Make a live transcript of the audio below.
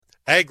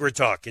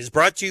AgriTalk is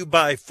brought to you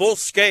by Full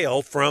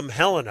Scale from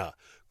Helena.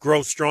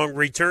 Grow strong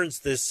returns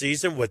this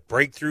season with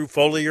breakthrough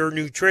foliar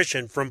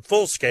nutrition from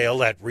Full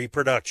Scale at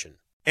Reproduction.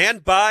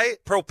 And by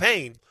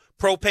Propane.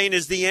 Propane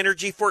is the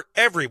energy for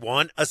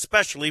everyone,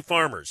 especially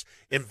farmers.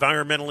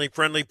 Environmentally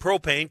friendly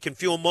propane can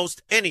fuel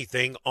most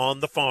anything on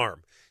the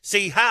farm.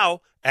 See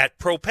how at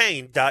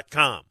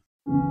propane.com.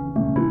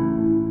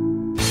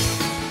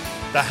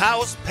 The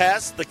House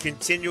passed the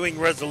continuing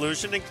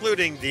resolution,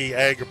 including the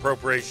Ag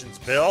Appropriations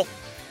Bill.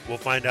 We'll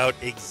find out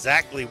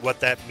exactly what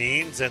that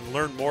means and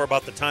learn more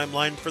about the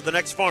timeline for the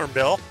next farm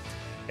bill.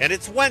 And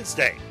it's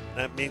Wednesday.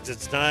 That means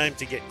it's time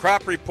to get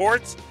crop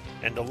reports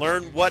and to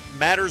learn what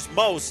matters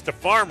most to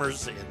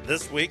farmers in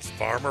this week's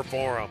Farmer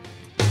Forum.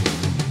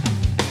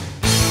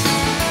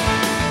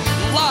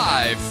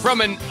 Live from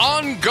an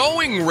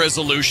ongoing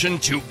resolution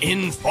to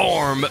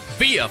inform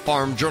via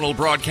Farm Journal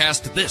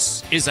broadcast,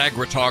 this is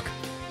AgriTalk.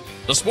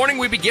 This morning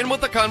we begin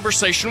with a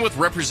conversation with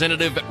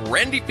Representative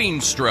Randy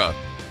Feenstra.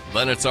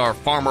 Then it's our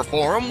Farmer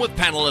Forum with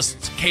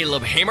panelists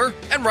Caleb Hamer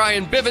and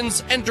Ryan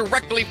Bivens, and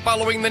directly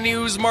following the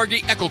news,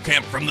 Margie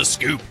Eckelkamp from The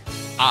Scoop.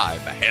 I'm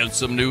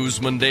handsome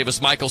newsman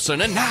Davis Michelson,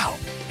 and now,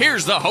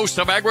 here's the host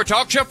of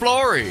AgriTalk, Chip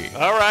Flory.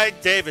 All right,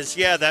 Davis,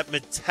 that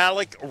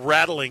metallic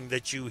rattling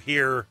that you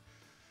hear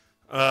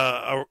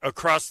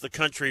across the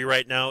country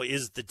right now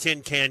is the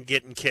tin can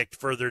getting kicked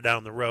further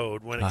down the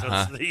road when it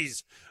comes to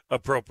these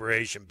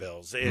appropriation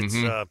bills. It's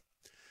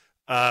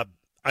I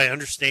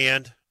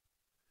understand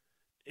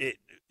it.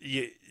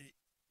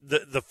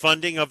 The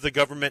funding of the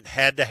government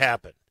had to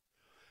happen,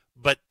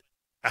 but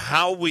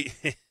how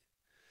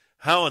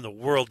in the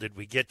world did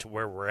we get to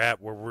where we're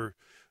at, where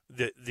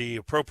the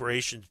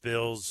appropriations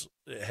bills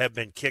have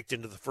been kicked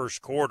into the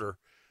first quarter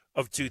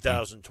of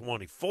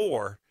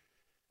 2024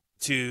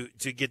 to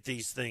get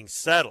these things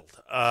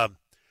settled?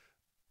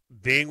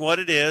 Being what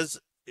it is,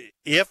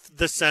 if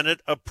the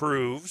Senate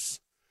approves,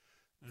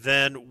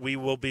 then we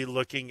will be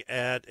looking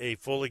at a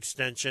full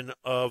extension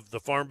of the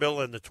Farm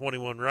Bill and the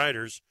 21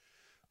 riders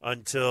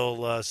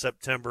until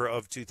September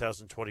of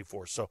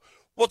 2024. So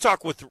we'll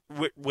talk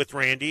with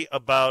Randy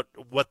about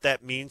what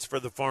that means for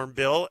the Farm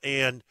Bill,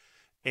 and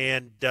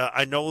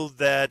I know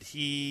that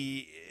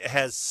he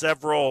has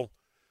several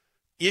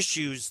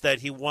issues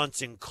that he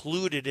wants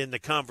included in the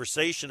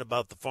conversation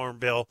about the Farm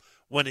Bill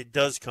when it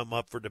does come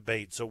up for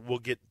debate. So we'll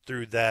get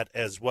through that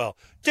as well.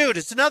 Dude,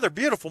 it's another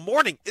beautiful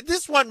morning.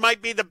 This one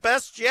might be the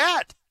best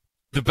yet.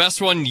 The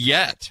best one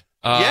yet.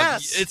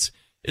 Yes.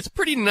 It's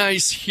pretty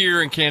nice here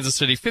in Kansas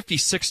City,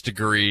 56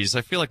 degrees.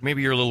 I feel like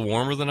maybe you're a little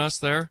warmer than us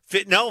there.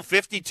 No,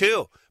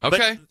 52.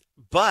 Okay.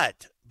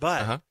 But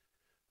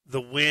the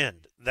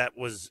wind that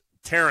was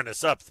tearing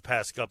us up the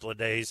past couple of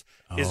days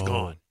is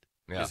gone.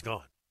 Yeah. Is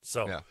gone.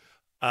 So yeah.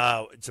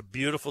 It's a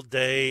beautiful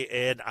day,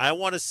 and I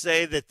want to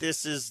say that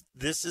this is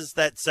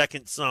that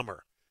second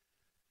summer.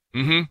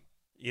 Mm-hmm.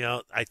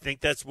 I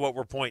think that's what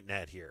we're pointing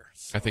at here.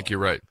 So, I think you're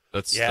right.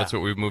 That's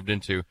what we've moved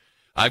into.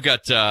 I've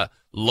got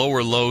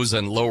lower lows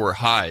and lower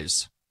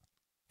highs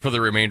for the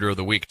remainder of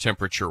the week,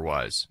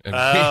 temperature-wise. And you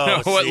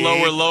know what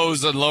lower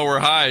lows and lower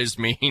highs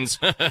means.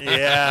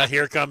 Yeah,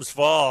 here comes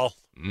fall.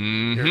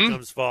 Mm-hmm. Here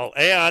comes fall.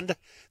 And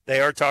they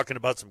are talking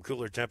about some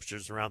cooler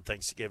temperatures around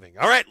Thanksgiving.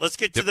 All right, let's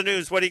get to the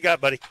news. What do you got,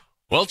 buddy?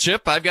 Well,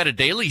 Chip, I've got a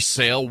daily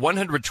sale,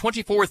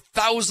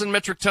 124,000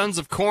 metric tons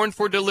of corn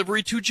for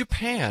delivery to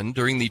Japan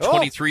during the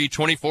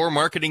 23-24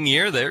 marketing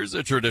year. There's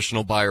a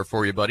traditional buyer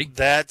for you, buddy.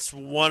 That's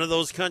one of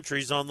those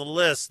countries on the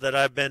list that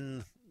I've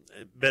been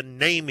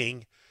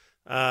naming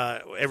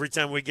every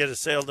time we get a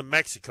sale to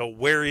Mexico.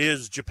 Where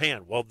is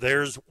Japan? Well,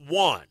 there's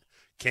one.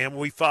 Can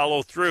we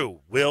follow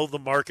through? Will the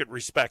market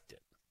respect it?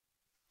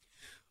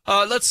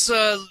 Let's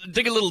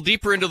dig a little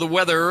deeper into the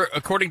weather.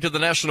 According to the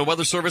National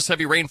Weather Service,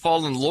 heavy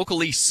rainfall and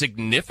locally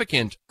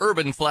significant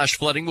urban flash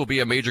flooding will be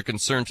a major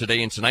concern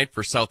today and tonight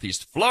for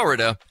southeast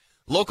Florida.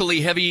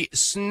 Locally heavy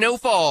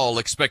snowfall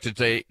expected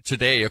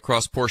today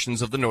across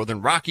portions of the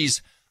northern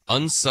Rockies.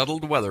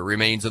 Unsettled weather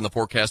remains in the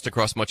forecast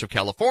across much of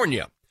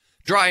California.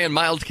 Dry and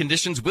mild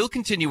conditions will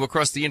continue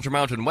across the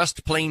Intermountain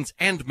West Plains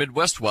and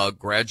Midwest, while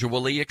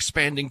gradually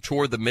expanding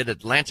toward the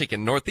Mid-Atlantic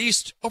and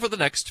Northeast over the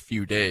next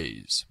few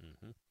days.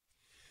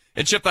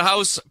 And Chip, the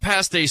House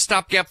passed a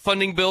stopgap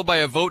funding bill by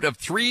a vote of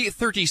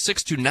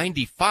 336 to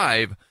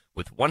 95,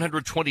 with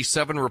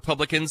 127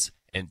 Republicans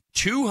and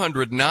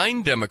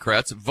 209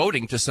 Democrats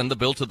voting to send the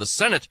bill to the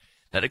Senate.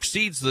 That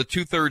exceeds the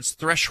two-thirds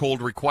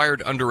threshold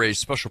required under a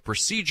special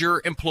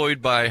procedure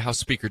employed by House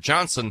Speaker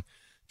Johnson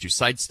to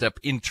sidestep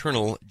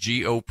internal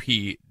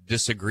GOP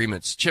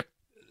disagreements. Chip,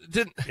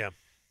 didn't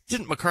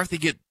McCarthy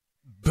get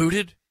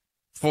booted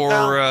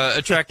for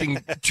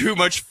attracting too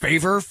much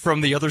favor from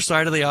the other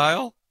side of the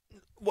aisle?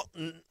 Well,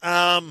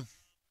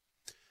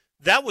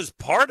 that was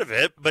part of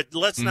it, but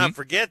let's not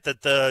forget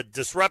that the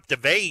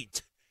Disruptive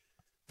Eight,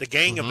 the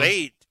Gang of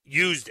Eight,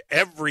 used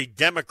every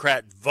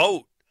Democrat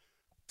vote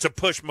to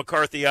push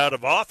McCarthy out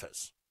of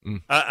office,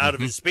 out of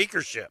his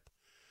speakership.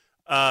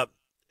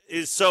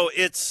 So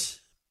it's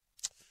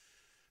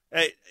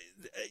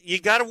you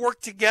got to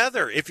work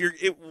together.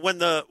 When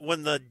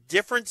the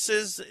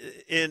differences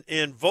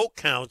in vote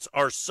counts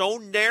are so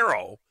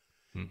narrow,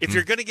 if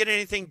you're going to get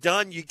anything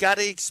done, you got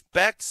to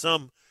expect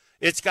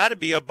it's got to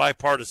be a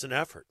bipartisan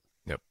effort.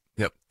 Yep.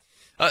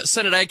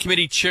 Senate Ag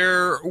Committee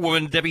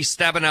Chairwoman Debbie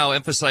Stabenow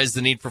emphasized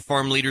the need for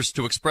farm leaders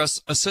to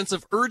express a sense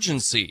of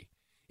urgency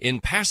in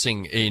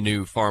passing a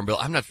new farm bill.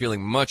 I'm not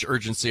feeling much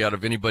urgency out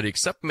of anybody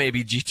except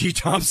maybe G.T.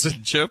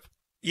 Thompson, Chip.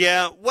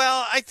 Yeah,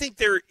 well, I think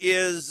there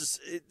is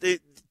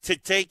to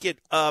take it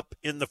up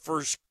in the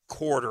first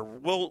quarter.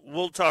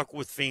 We'll talk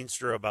with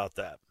Feenstra about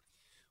that.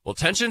 Well,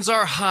 tensions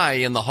are high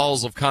in the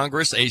halls of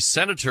Congress. A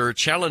senator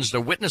challenged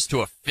a witness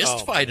to a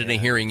fistfight in a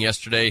hearing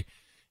yesterday,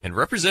 and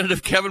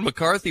Representative Kevin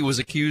McCarthy was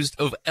accused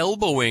of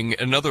elbowing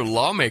another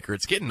lawmaker.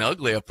 It's getting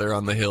ugly up there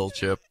on the Hill,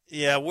 Chip.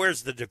 Yeah,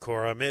 where's the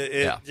decorum?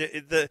 You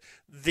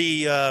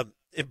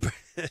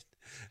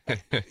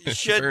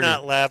should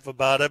not laugh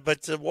about it,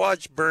 but to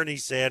watch Bernie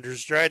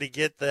Sanders try to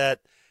get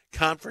that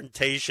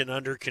confrontation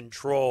under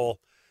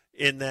control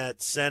in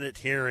that Senate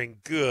hearing,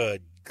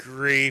 good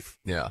grief.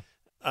 Yeah.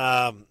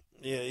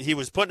 He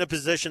was put in a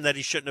position that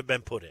he shouldn't have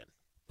been put in.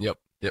 Yep.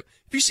 Have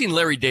you seen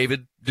Larry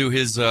David do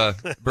his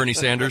Bernie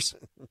Sanders?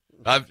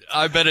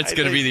 I bet it's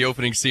going to be the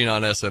opening scene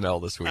on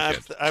SNL this weekend.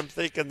 I'm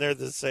thinking they're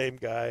the same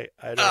guy.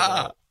 I don't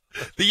know.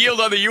 The yield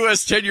on the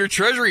U.S. 10-year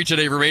Treasury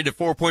today remained at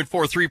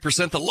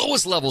 4.43%, the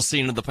lowest level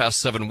seen in the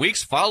past 7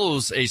 weeks,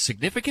 follows a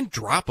significant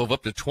drop of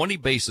up to 20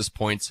 basis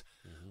points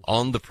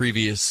on the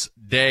previous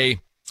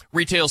day.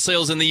 Retail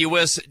sales in the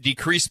U.S.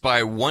 decreased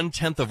by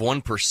 0.1 of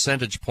 1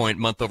 percentage point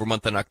month over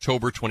month in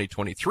October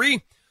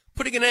 2023,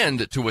 putting an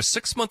end to a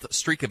 6-month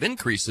streak of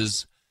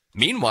increases.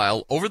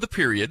 Meanwhile, over the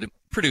period,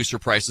 producer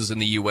prices in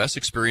the U.S.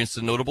 experienced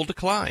a notable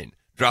decline,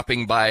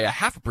 dropping by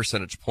 0.5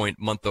 percentage point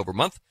month over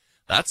month.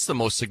 That's the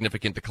most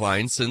significant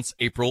decline since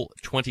April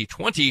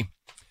 2020.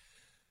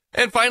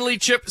 And finally,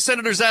 Chip,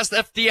 senators asked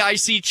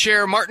FDIC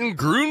Chair Martin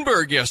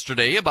Gruenberg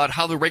yesterday about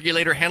how the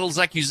regulator handles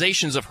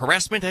accusations of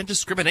harassment and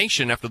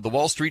discrimination after the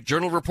Wall Street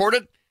Journal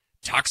reported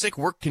toxic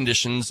work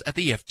conditions at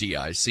the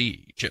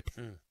FDIC. Chip.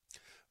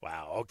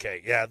 Wow.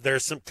 Okay. Yeah,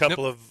 there's some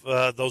couple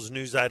of those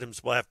news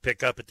items we'll have to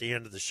pick up at the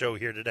end of the show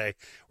here today.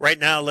 Right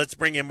now, let's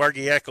bring in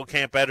Margie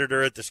Eckelkamp,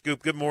 editor at The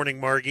Scoop. Good morning,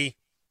 Margie.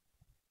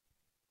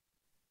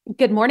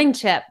 Good morning,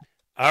 Chip.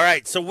 All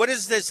right. So what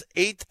is this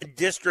 8th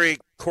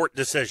District Court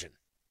decision?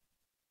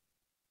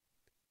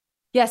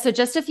 Yeah, so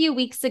just a few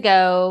weeks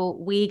ago,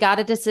 we got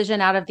a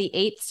decision out of the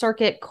 8th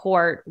Circuit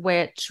Court,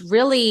 which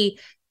really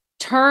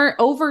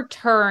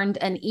overturned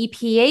an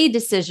EPA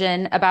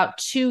decision about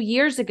 2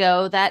 years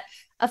ago that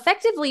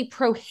effectively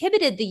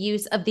prohibited the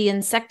use of the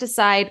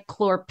insecticide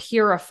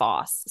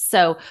chlorpyrifos.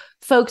 So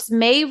folks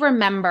may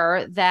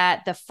remember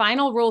that the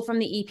final rule from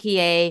the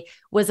EPA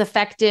was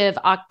effective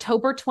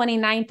October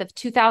 29th of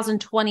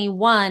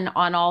 2021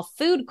 on all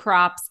food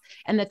crops,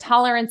 and the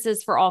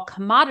tolerances for all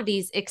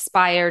commodities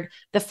expired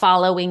the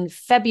following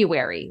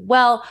February.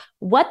 Well,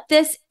 what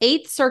this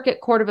 8th Circuit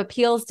Court of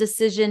Appeals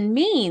decision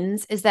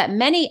means is that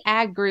many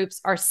ag groups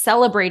are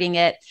celebrating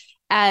it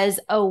as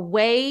a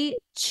way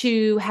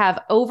to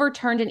have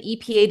overturned an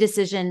EPA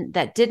decision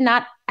that did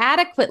not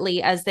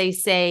adequately, as they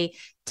say,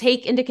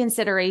 take into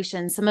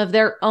consideration some of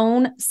their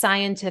own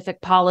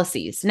scientific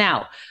policies.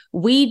 Now,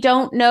 we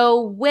don't know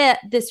what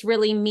this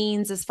really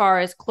means as far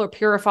as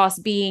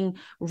chlorpyrifos being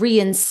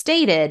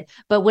reinstated,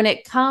 but when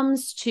it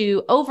comes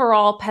to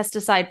overall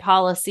pesticide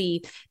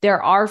policy,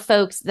 there are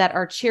folks that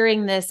are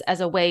cheering this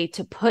as a way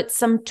to put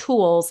some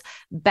tools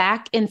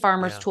back in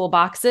farmers'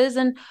 toolboxes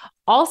and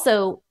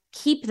also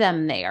keep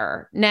them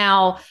there.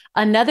 Now,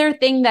 another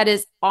thing that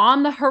is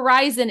on the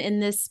horizon in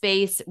this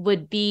space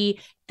would be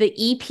the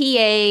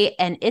EPA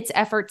and its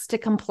efforts to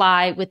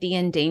comply with the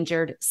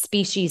Endangered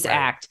Species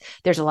Act.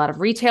 There's a lot of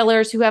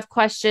retailers who have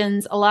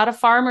questions, a lot of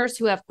farmers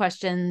who have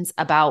questions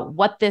about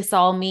what this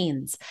all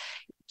means.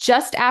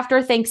 Just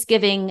after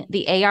Thanksgiving,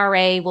 the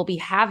ARA will be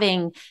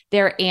having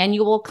their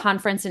annual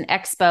conference and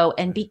expo.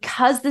 And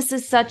because this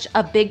is such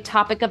a big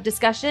topic of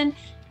discussion,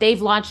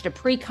 they've launched a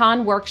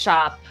pre-con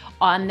workshop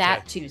on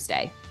that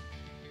Tuesday.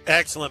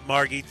 Excellent,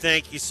 Margie.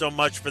 Thank you so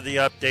much for the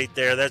update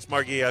there. That's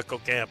Margie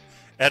Eckelkamp,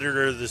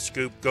 editor of The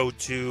Scoop. Go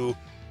to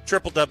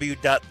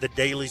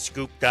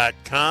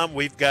www.thedailyscoop.com.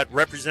 We've got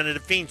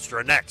Representative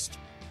Feenstra next.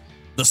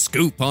 The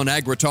Scoop on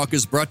AgriTalk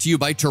is brought to you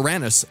by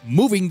Tyrannus,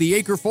 moving the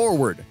acre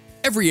forward.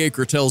 Every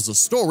acre tells a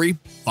story.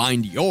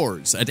 Find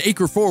yours at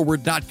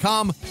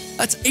acreforward.com.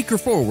 That's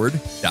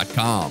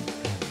acreforward.com.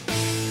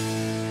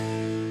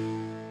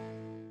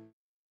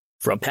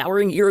 From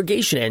powering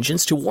irrigation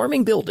engines to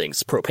warming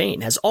buildings,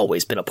 propane has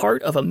always been a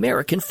part of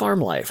American farm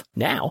life.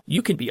 Now,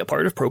 you can be a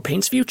part of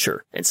propane's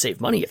future and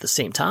save money at the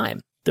same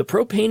time. The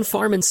Propane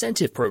Farm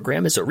Incentive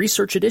Program is a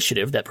research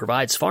initiative that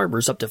provides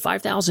farmers up to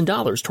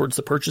 $5,000 towards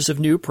the purchase of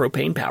new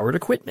propane-powered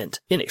equipment.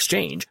 In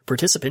exchange,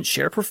 participants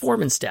share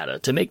performance data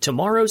to make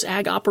tomorrow's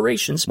ag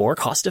operations more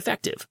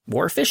cost-effective,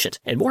 more efficient,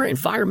 and more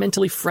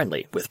environmentally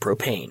friendly with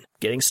propane.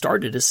 Getting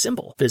started is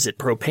simple. Visit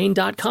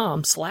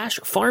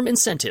propane.com/farm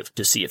incentive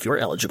to see if you're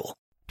eligible.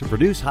 To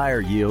produce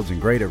higher yields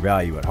and greater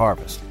value at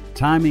harvest,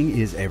 timing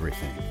is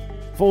everything.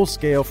 Full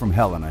Scale from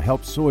Helena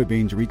helps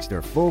soybeans reach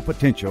their full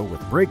potential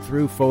with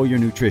breakthrough foliar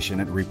nutrition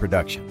and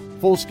reproduction.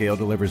 Full Scale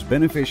delivers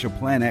beneficial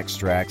plant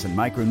extracts and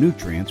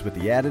micronutrients with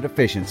the added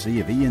efficiency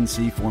of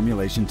ENC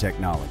formulation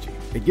technology.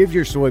 It gives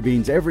your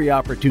soybeans every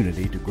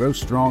opportunity to grow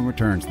strong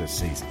returns this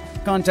season.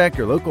 Contact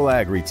your local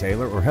ag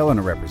retailer or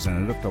Helena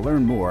representative to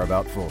learn more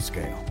about Full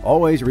Scale.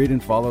 Always read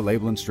and follow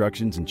label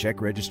instructions and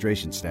check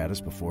registration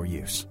status before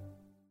use.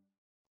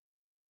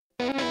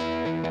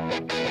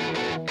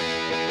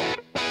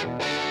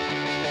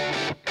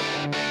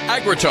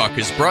 AgriTalk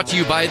is brought to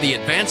you by the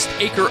Advanced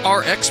Acre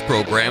RX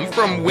program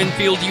from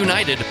Winfield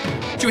United.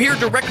 To hear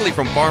directly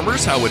from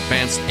farmers how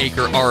Advanced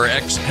Acre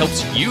RX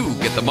helps you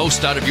get the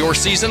most out of your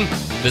season,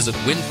 visit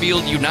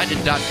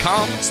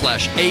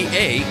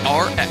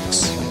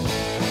winfieldunited.com/AARX.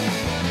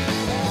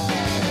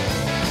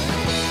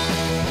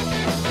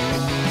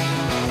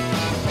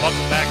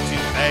 Welcome back to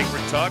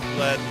AgriTalk.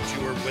 Glad that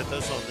you were with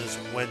us on this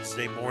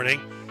Wednesday morning.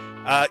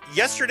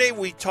 Yesterday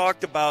we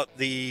talked about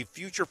the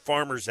Future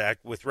Farmers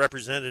Act with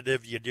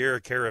Representative Yadira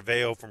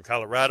Caraveo from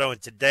Colorado,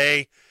 and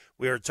today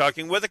we are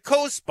talking with a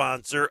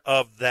co-sponsor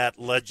of that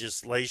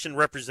legislation,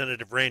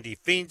 Representative Randy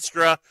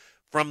Feenstra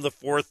from the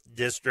 4th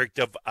District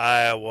of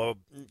Iowa.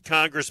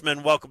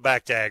 Congressman, welcome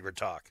back to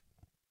AgriTalk.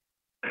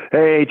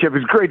 Hey, Chip,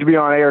 it's great to be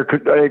on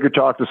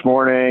AgriTalk this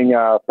morning.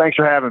 Thanks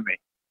for having me.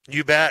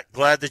 You bet.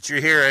 Glad that you're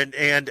here.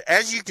 And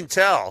as you can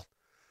tell,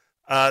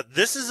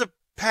 this is a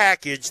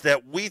package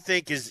that we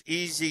think is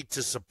easy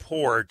to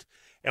support,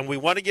 and we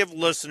want to give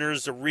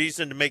listeners a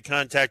reason to make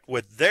contact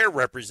with their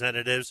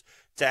representatives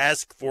to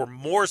ask for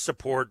more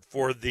support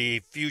for the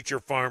Future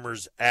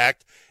Farmers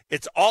Act.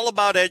 It's all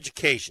about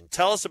education.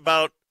 Tell us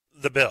about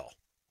the bill.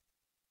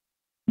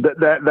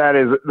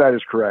 That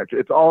is correct.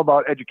 It's all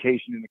about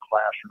education in the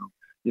classroom.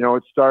 You know,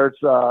 it starts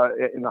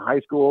in the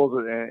high schools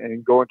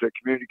and going to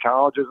community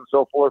colleges and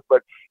so forth,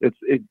 but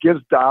it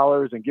gives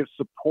dollars and gives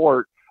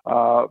support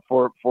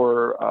for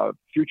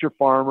future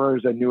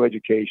farmers and new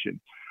education.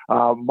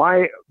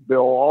 My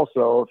bill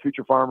also,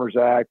 Future Farmers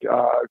Act,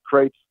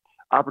 creates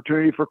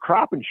opportunity for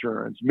crop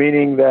insurance,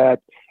 meaning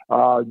that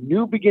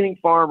new beginning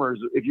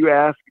farmers, if you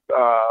ask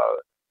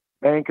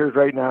bankers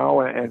right now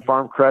and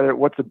Farm Credit,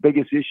 what's the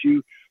biggest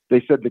issue?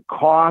 They said the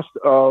cost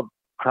of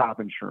crop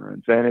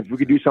insurance, and if we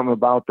could do something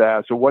about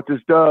that. So what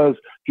this does,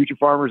 Future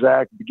Farmers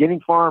Act,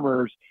 beginning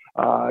farmers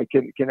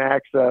can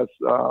access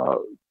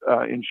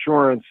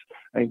insurance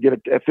and get a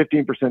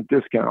 15%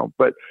 discount.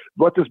 But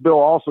what this bill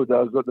also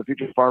does, the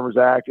Future Farmers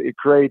Act, it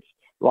creates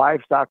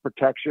livestock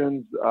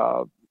protections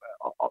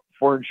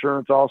for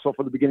insurance also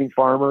for the beginning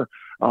farmer.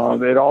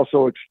 It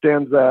also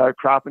extends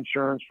crop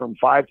insurance from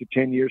 5 to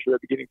 10 years for the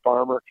beginning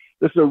farmer.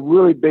 This is a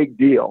really big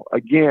deal.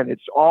 Again,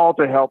 it's all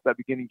to help that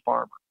beginning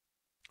farmer.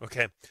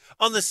 Okay.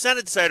 On the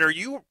Senate side, are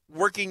you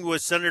working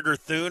with Senator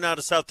Thune out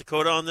of South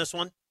Dakota on this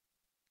one?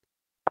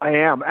 I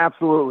am,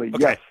 absolutely.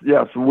 Okay.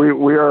 Yes.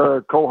 We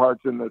are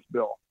cohorts in this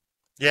bill.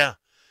 Yeah.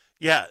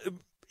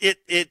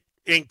 It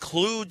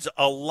includes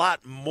a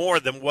lot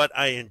more than what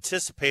I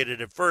anticipated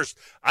at first.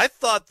 I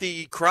thought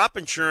the crop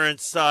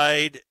insurance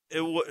side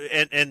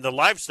and the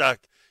livestock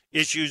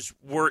issues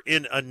were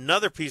in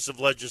another piece of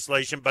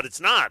legislation, but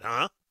it's not,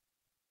 huh?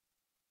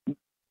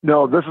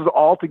 No, this is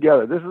all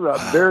together. This is a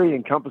very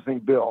encompassing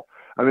bill.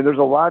 I mean, there's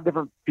a lot of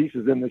different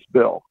pieces in this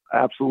bill.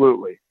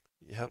 Absolutely.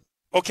 Yep.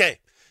 Okay.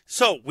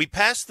 So we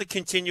passed the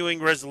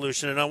continuing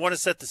resolution, and I want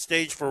to set the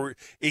stage for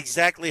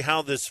exactly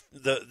how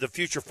the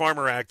Future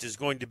Farmer Act is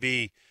going to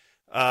be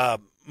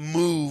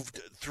moved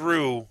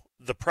through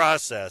the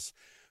process.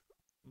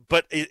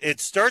 But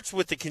it starts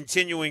with the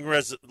continuing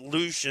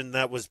resolution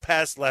that was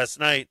passed last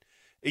night.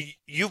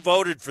 You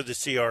voted for the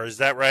CR, is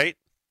that right?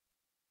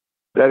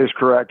 That is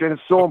correct, and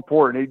it's so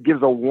important. It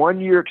gives a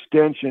 1-year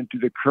extension to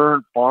the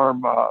current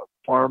farm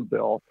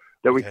bill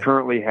that we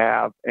currently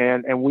have,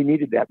 and we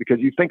needed that because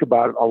you think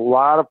about it, a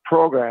lot of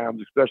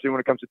programs, especially when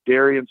it comes to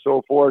dairy and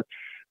so forth,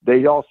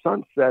 they all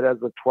sunset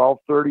as of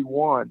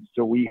 12/31.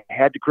 So we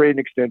had to create an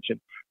extension.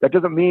 That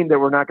doesn't mean that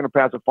we're not going to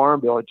pass a farm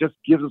bill. It just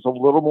gives us a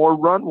little more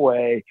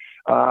runway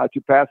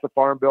to pass the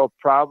farm bill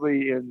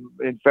probably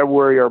in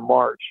February or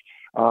March.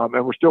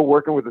 And we're still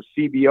working with a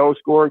CBO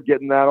score,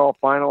 getting that all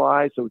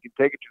finalized so we can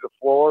take it to the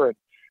floor,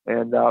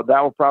 and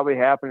that will probably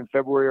happen in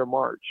February or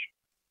March.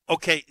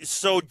 Okay,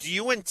 so do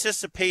you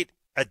anticipate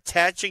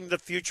attaching the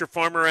Future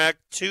Farmer Act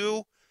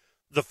to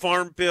the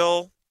Farm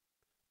Bill,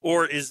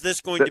 or is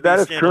this going to be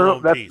a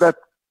standalone piece?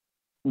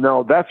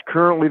 No, that's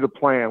currently the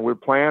plan. We're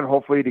planning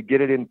hopefully to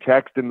get it in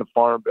text in the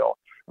Farm Bill.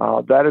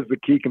 That is the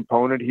key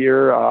component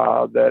here,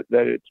 that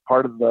it's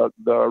part of the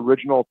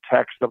original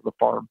text of the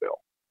Farm Bill.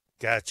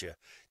 Gotcha.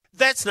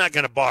 That's not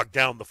going to bog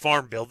down the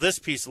Farm Bill. This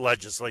piece of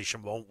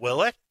legislation won't,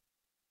 will it?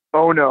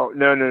 Oh, no.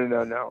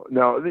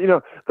 You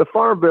know, the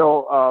Farm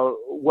Bill,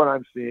 what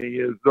I'm seeing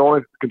is the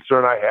only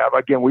concern I have,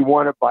 again, we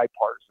want it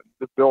bipartisan.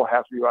 The bill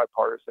has to be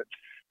bipartisan.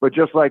 But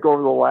just like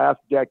over the last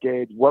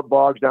decade, what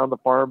bogs down the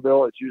Farm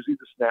Bill? It's usually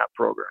the SNAP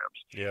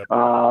programs. Yep.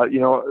 You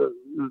know,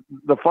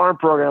 the farm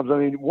programs, I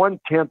mean,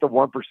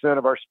 0.1%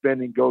 of our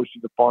spending goes to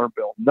the Farm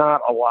Bill.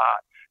 Not a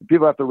lot.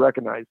 People have to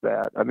recognize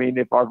that. I mean,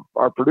 if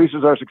our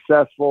producers are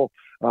successful,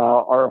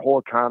 our whole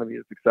economy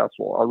is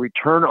successful. Our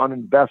return on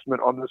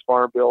investment on this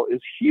farm bill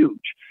is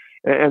huge.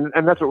 And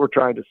that's what we're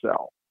trying to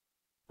sell.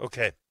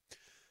 Okay.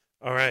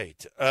 All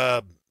right.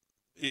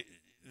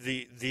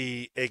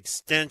 The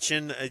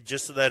extension,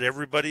 just so that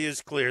everybody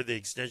is clear, the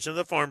extension of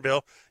the farm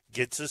bill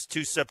gets us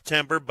to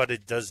September, but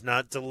it does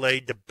not delay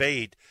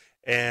debate.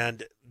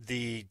 And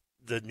the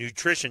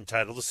nutrition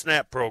title, the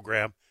SNAP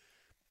program,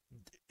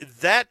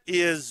 that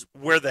is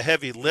where the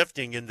heavy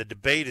lifting in the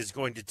debate is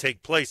going to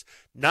take place,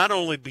 not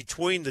only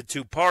between the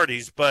two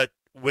parties, but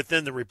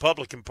within the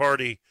Republican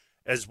Party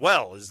as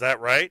well. Is that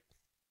right?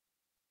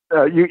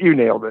 You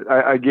nailed it.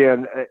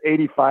 Again,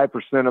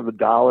 85% of the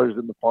dollars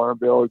in the farm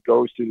bill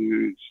goes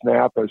to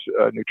SNAP as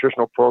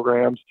nutritional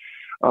programs.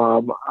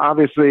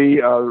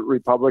 Obviously,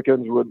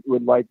 Republicans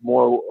would like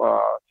more,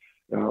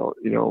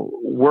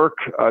 work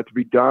to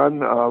be done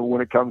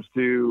when it comes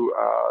to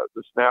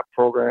the SNAP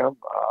program,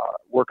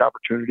 work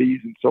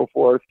opportunities, and so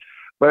forth.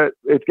 But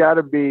it's got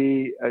to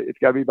be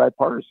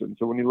bipartisan.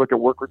 So when you look at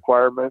work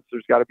requirements,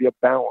 there's got to be a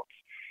balance.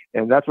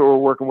 And that's what we're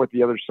working with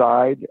the other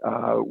side.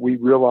 We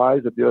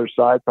realize that the other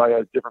side probably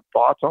has different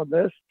thoughts on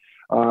this.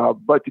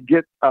 But to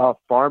get a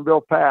farm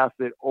bill passed,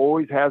 it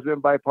always has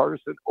been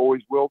bipartisan,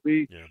 always will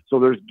be. Yeah. So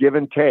there's give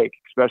and take,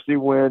 especially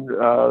when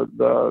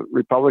the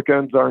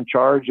Republicans are in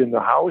charge in the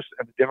House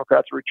and the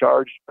Democrats are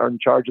in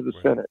charge of the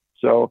right. Senate.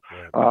 So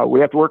we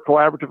have to work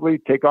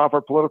collaboratively, take off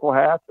our political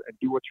hats, and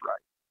do what's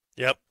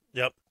right.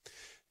 Yep.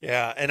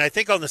 Yeah, and I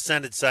think on the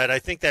Senate side, I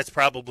think that's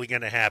probably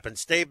going to happen.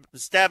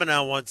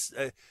 Stabenow wants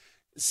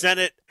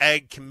Senate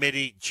Ag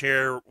Committee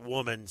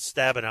Chairwoman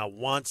Stabenow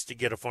wants to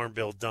get a farm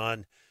bill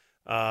done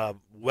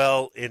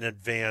well in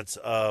advance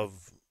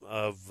of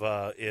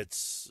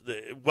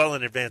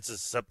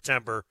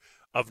September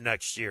of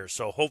next year.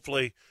 So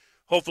hopefully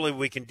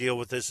we can deal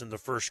with this in the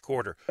first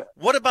quarter.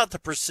 What about the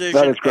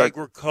Precision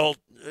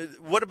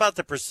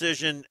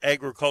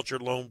Agriculture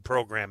Loan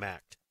Program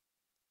Act?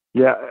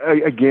 Yeah,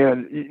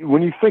 again,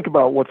 when you think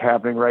about what's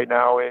happening right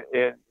now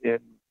in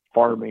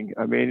farming,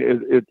 I mean,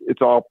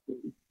 it's all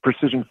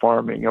precision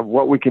farming of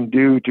what we can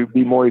do to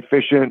be more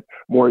efficient,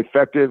 more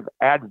effective,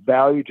 add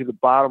value to the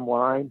bottom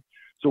line.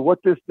 So what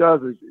this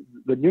does is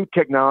the new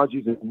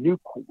technologies and new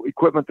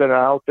equipment that are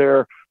out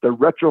there, the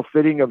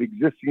retrofitting of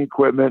existing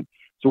equipment.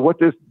 So what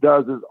this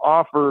does is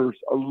offers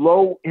a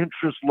low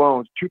interest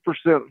loans,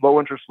 2% low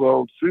interest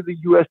loans through the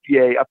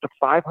USDA up to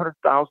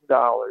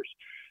 $500,000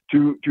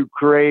 to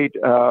create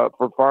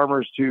for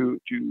farmers to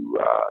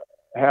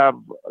have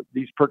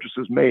these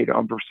purchases made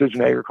on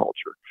precision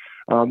agriculture.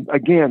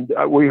 Again,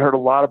 we heard a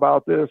lot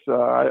about this.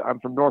 I'm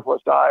from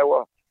Northwest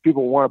Iowa.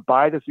 People want to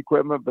buy this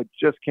equipment, but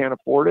just can't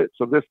afford it.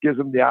 So this gives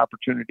them the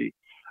opportunity.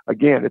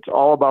 Again, it's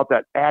all about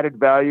that added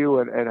value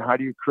and how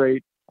do you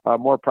create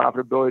more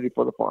profitability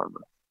for the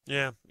farmer.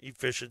 Yeah,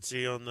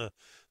 efficiency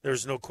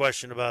there's no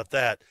question about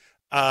that.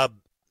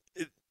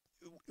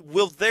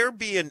 Will there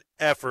be an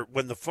effort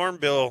when the Farm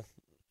Bill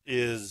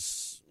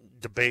is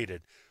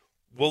debated?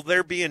 Will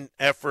there be an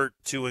effort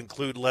to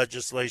include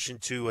legislation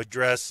to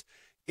address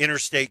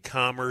interstate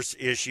commerce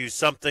issues,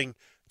 something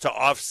to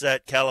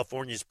offset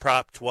California's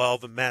Prop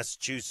 12 and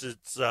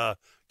Massachusetts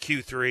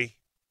Q3?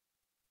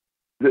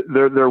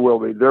 There will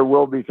be. There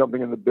will be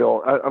something in the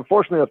bill.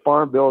 Unfortunately, the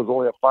Farm Bill is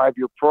only a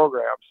 5-year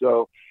program,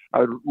 so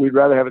we'd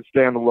rather have it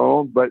stand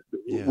alone. But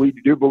we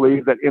do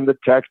believe that in the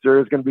text there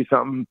is going to be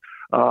something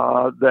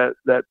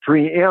that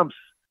preempts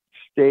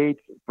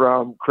states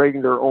from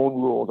creating their own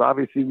rules.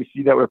 Obviously, we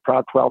see that with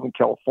Prop 12 in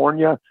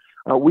California.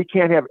 We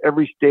can't have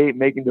every state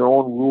making their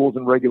own rules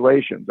and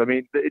regulations. I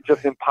mean, it's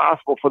just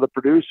impossible for the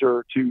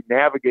producer to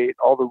navigate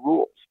all the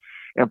rules,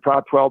 and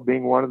Prop 12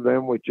 being one of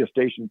them with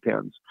gestation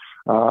pens.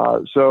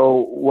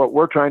 So what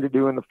we're trying to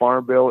do in the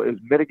Farm Bill is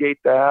mitigate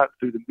that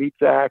through the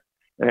Meats Act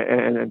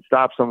and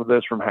stop some of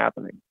this from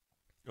happening.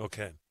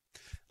 Okay.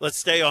 Let's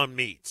stay on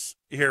meats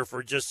here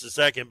for just a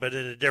second, but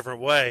in a different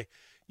way.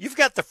 You've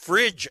got the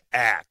Fridge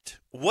Act.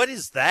 What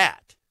is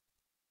that?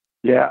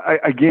 Yeah,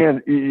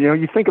 again,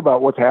 you think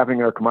about what's happening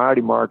in our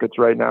commodity markets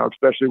right now,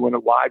 especially when the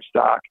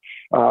livestock,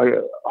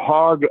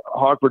 hog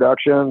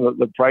production,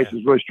 the price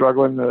is really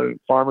struggling. The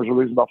farmers are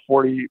losing about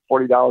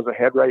 $40 a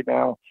head right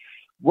now.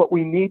 What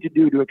we need to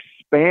do to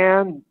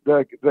expand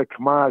the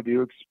commodity,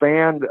 to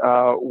expand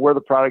where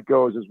the product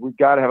goes, is we've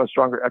got to have a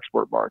stronger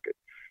export market.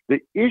 The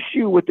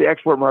issue with the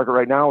export market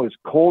right now is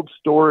cold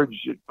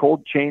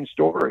chain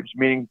storage,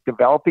 meaning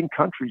developing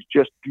countries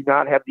just do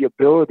not have the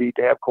ability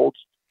to have cold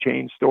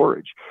chain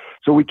storage.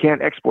 So we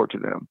can't export to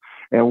them.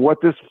 And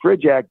what this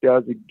Fridge Act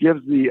does, it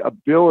gives the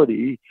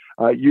ability,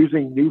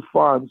 using new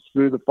funds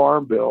through the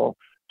Farm Bill,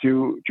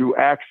 to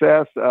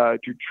access,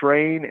 to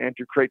train, and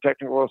to create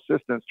technical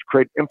assistance, to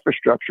create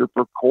infrastructure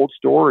for cold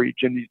storage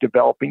in these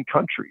developing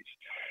countries.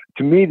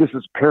 To me, this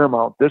is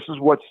paramount. This is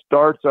what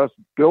starts us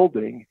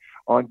building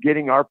on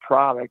getting our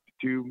product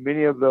to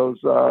many of those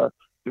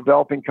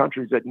developing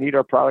countries that need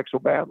our product so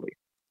badly.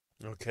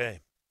 Okay,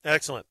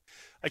 excellent.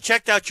 I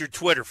checked out your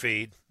Twitter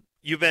feed.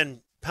 You've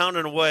been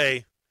pounding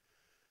away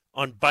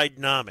on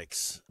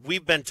Bidenomics.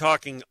 We've been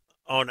talking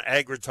on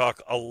AgriTalk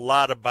a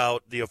lot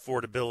about the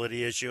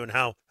affordability issue and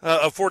how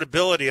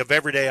affordability of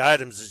everyday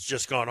items has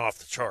just gone off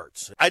the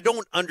charts. I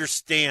don't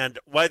understand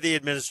why the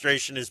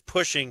administration is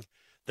pushing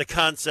the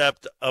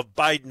concept of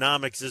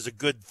Bidenomics as a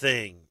good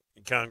thing,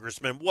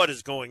 Congressman. What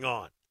is going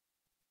on?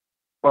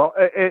 Well,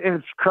 and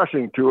it's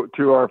crushing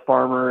to our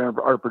farmer and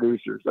our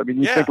producers. I mean,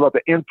 you think about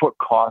the input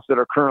costs that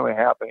are currently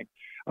happening.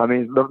 I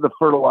mean, the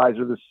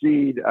fertilizer, the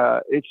seed,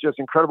 it's just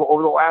incredible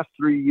over the last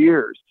 3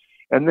 years.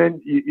 And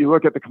then you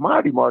look at the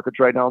commodity markets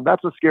right now, and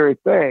that's a scary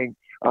thing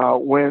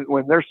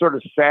when they're sort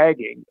of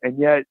sagging, and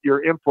yet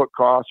your input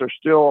costs are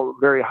still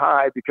very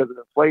high because of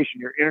inflation,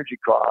 your energy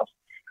costs.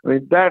 I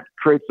mean, that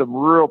creates some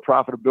real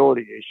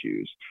profitability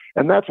issues.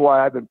 And that's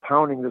why I've been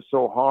pounding this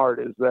so hard,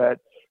 is that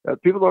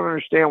people don't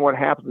understand what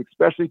happens,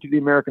 especially to the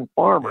American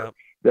farmer,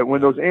 that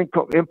when those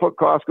input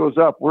costs goes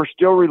up, we're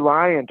still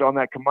reliant on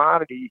that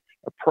commodity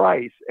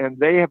price, and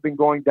they have been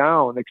going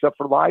down except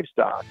for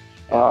livestock,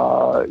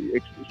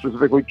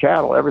 specifically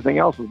cattle. Everything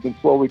else has been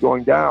slowly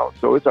going down.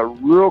 So it's a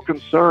real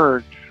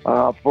concern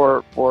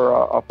for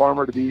a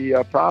farmer to be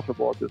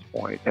profitable at this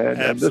point.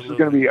 And this is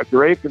going to be a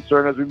grave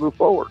concern as we move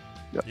forward.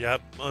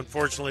 Yep.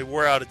 Unfortunately,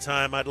 we're out of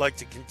time. I'd like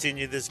to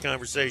continue this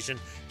conversation.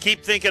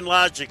 Keep thinking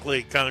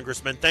logically,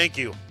 Congressman. Thank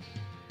you.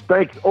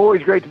 Thanks.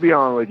 Always great to be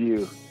on with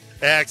you.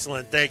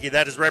 Excellent. Thank you.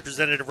 That is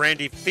Representative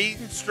Randy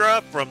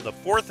Feenstra from the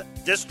 4th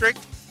District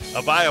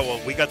of Iowa.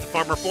 We got the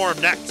Farmer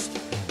Forum next.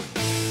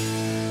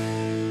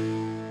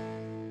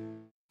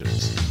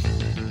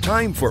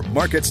 Time for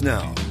Markets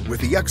Now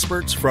with the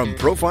experts from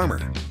Pro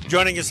Farmer.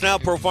 Joining us now,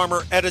 Pro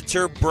Farmer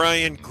editor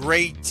Brian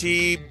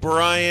Grady.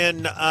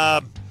 Brian,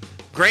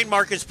 grain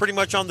market's pretty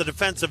much on the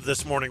defensive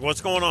this morning.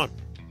 What's going on?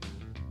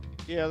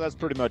 Yeah, that's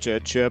pretty much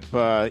it, Chip.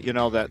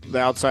 That the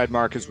outside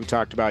markets we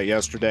talked about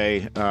yesterday,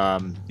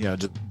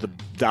 the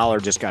dollar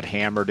just got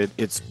hammered.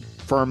 It's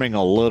firming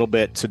a little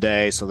bit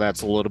today, so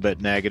that's a little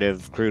bit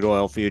negative. Crude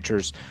oil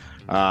futures,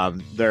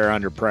 they're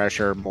under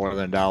pressure, more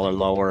than $1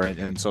 lower,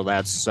 and so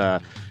that's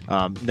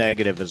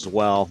negative as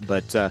well.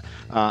 But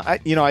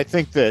I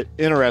think the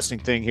interesting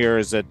thing here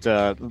is that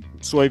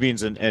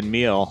soybeans and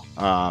meal,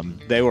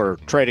 they were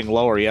trading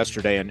lower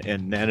yesterday and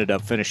ended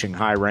up finishing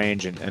high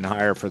range and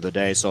higher for the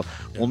day. So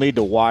we'll need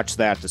to watch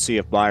that to see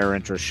if buyer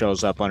interest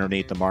shows up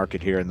underneath the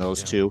market here in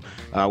those two.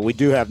 We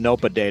do have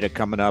NOPA data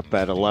coming up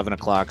at 11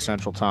 o'clock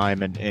Central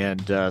Time,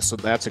 and so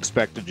that's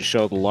expected to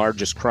show the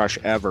largest crush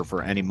ever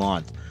for any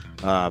month.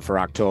 For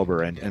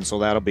October, and so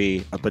that'll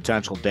be a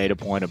potential data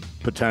point, a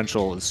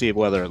potential to see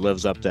whether it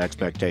lives up to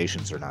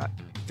expectations or not.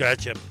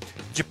 Gotcha.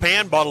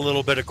 Japan bought a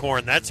little bit of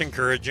corn. That's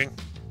encouraging.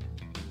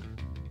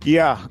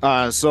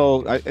 Yeah,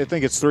 so I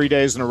think it's 3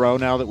 days in a row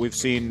now that we've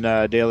seen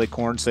daily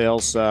corn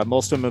sales.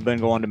 Most of them have been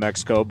going to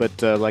Mexico,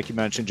 but like you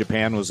mentioned,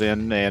 Japan was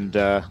in, and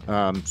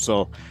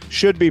so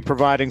should be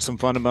providing some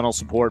fundamental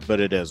support,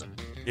 but it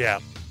isn't. Yeah,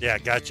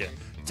 gotcha.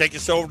 Take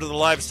us over to the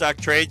livestock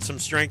trade, some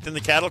strength in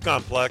the cattle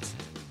complex.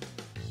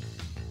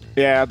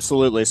 Yeah,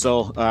 absolutely.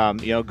 So,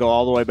 go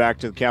all the way back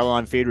to the cattle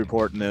on feed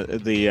report and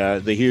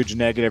the huge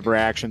negative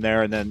reaction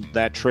there, and then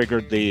that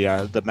triggered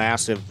the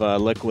massive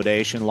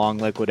long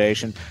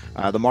liquidation.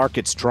 The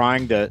market's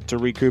trying to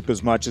recoup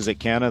as much as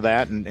it can of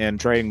that, and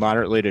trading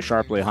moderately to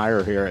sharply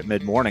higher here at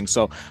mid-morning.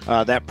 So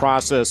that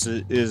process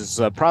is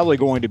probably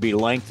going to be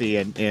lengthy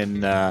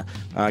in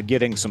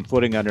getting some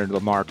footing under the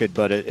market,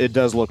 but it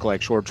does look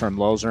like short-term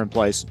lows are in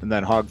place, and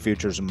then hog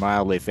futures are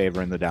mildly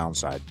favoring the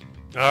downside.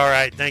 All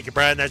right. Thank you,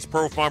 Brian. That's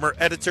Pro Farmer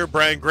editor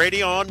Brian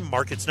Grady on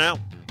Markets Now.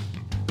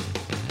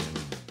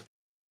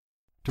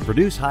 To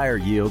produce higher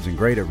yields and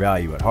greater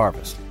value at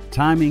harvest,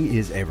 timing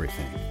is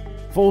everything.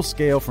 Full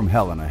Scale from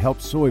Helena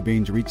helps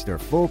soybeans reach their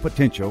full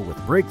potential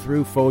with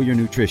breakthrough foliar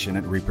nutrition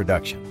and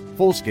reproduction.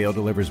 Full Scale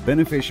delivers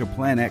beneficial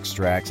plant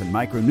extracts and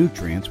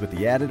micronutrients with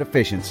the added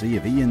efficiency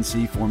of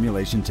ENC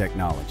formulation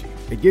technology.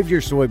 It gives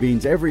your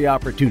soybeans every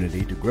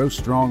opportunity to grow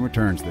strong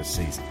returns this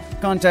season.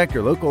 Contact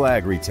your local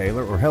ag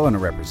retailer or Helena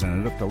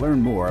representative to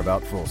learn more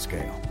about Full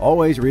Scale.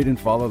 Always read and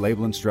follow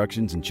label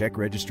instructions and check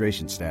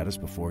registration status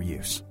before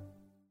use.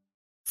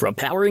 From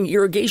powering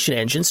irrigation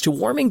engines to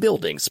warming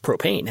buildings,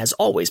 propane has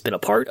always been a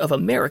part of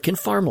American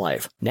farm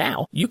life.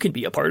 Now, you can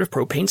be a part of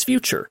propane's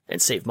future and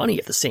save money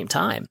at the same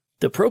time.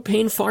 The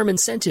Propane Farm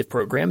Incentive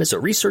Program is a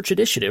research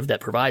initiative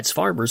that provides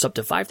farmers up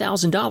to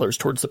 $5,000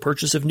 towards the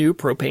purchase of new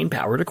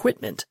propane-powered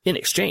equipment. In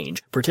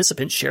exchange,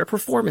 participants share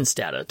performance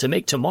data to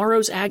make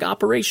tomorrow's ag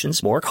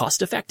operations more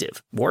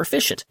cost-effective, more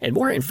efficient, and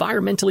more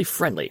environmentally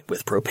friendly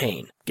with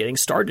propane. Getting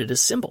started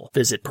is simple.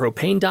 Visit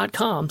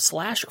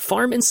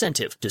propane.com/farm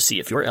incentive to see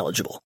if you're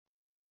eligible.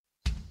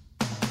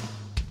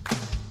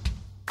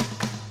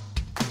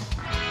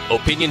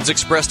 Opinions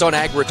expressed on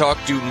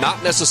AgriTalk do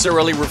not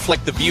necessarily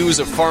reflect the views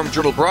of Farm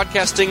Journal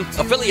Broadcasting,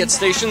 affiliate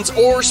stations,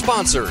 or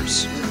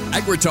sponsors.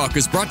 AgriTalk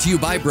is brought to you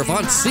by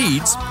Brevant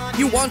Seeds.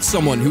 You want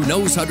someone who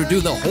knows how to do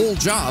the whole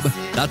job.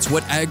 That's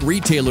what ag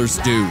retailers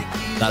do.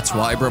 That's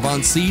why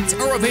Brevant Seeds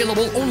are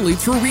available only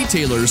through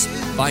retailers.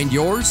 Find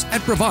yours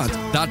at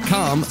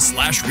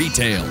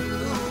Brevant.com/retail.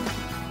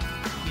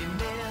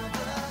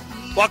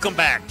 Welcome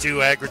back to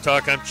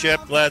AgriTalk. I'm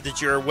Chip. Glad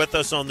that you're with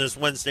us on this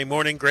Wednesday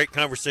morning. Great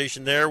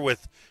conversation there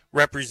with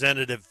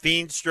Representative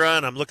Feenstra,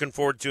 and I'm looking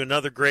forward to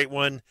another great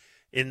one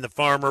in the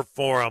Farmer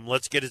Forum.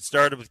 Let's get it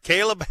started with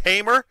Caleb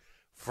Hamer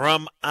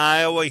from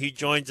Iowa. He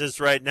joins us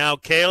right now.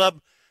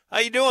 Caleb, how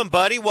you doing,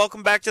 buddy?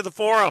 Welcome back to the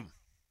Forum.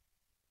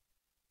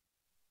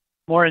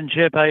 Morning,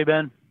 Chip. How you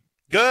been?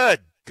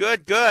 Good.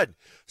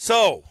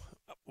 So,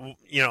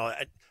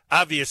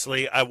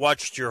 obviously I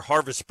watched your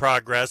harvest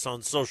progress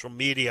on social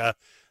media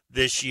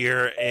this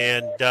year,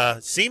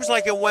 and seems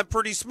like it went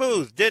pretty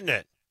smooth, didn't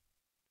it?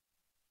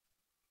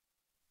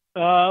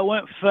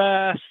 Went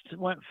fast.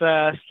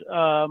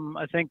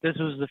 I think this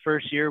was the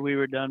first year we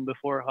were done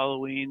before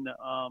Halloween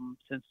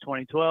since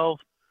 2012.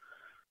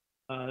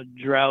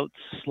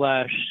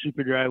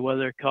 Droughts/super dry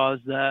weather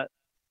caused that.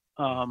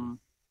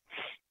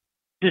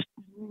 Just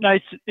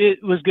nice.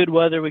 It was good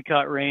weather. We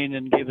caught rain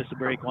and gave us a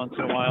break once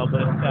in a while,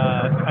 but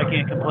I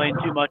can't complain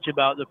too much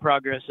about the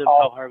progress of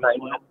how harvest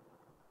went.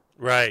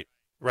 Right.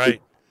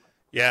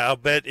 Yeah, I'll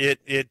bet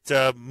it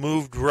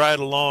moved right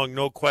along,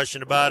 no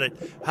question about it.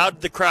 How did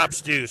the crops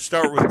do?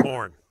 Start with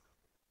corn.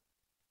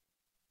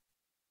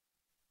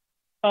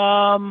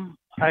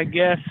 I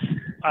guess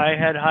I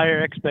had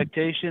higher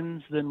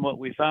expectations than what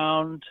we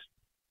found.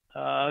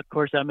 Of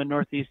course, I'm in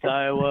Northeast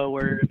Iowa,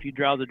 where if you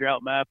draw the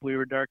drought map, we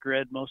were dark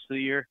red most of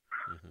the year.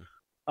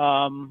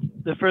 Mm-hmm.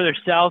 The further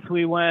south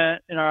we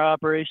went in our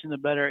operation, the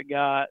better it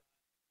got.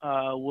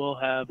 We'll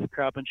have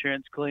crop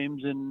insurance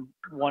claims in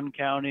one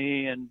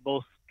county, and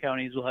both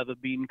counties will have a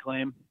bean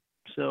claim.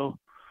 So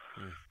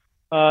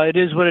it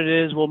is what it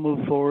is. We'll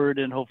move forward,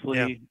 and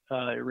hopefully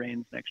it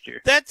rains next year.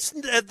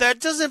 That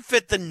doesn't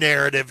fit the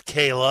narrative,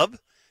 Caleb.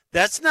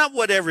 That's not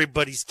what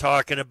everybody's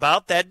talking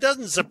about. That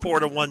doesn't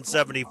support a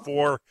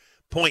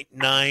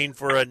 174.9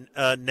 for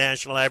a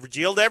national average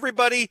yield.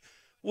 Everybody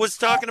was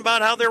talking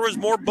about how there was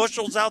more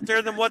bushels out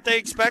there than what they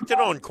expected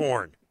on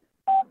corn.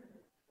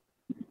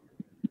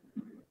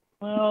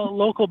 Well,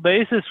 local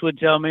basis would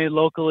tell me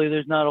locally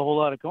there's not a whole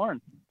lot of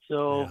corn.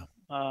 So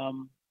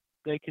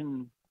they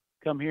can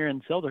come here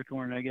and sell their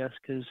corn, I guess,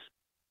 because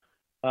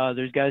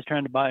there's guys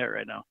trying to buy it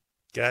right now.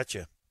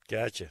 Gotcha.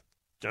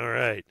 All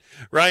right.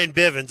 Ryan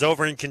Bivens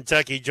over in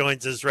Kentucky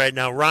joins us right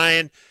now.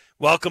 Ryan,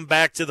 welcome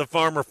back to the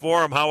Farmer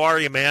Forum. How are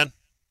you, man?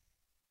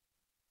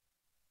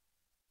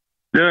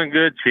 Doing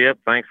good, Chip.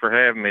 Thanks for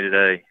having me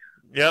today.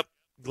 Yep.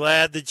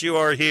 Glad that you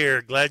are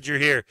here. Glad you're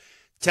here.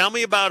 Tell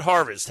me about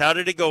harvest. How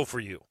did it go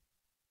for you?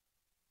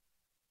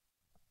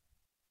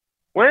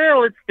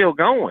 Well, it's still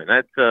going.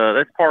 That's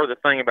part of the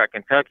thing about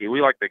Kentucky. We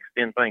like to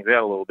extend things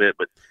out a little bit,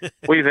 but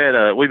we've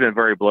been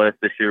very blessed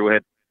this year. We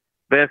had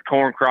best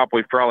corn crop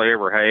we've probably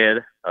ever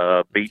had.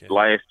 Beat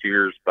last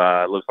year's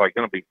by, looks like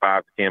going to be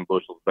 5 to 10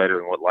 bushels better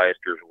than what last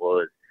year's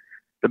was.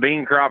 The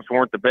bean crops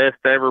weren't the best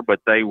ever,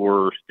 but they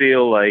were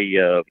still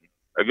a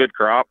good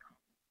crop,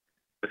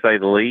 to say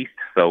the least.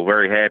 So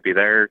very happy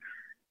there.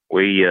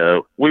 We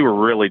were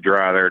really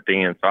dry there at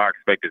the end, so I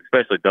expected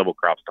especially double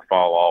crops to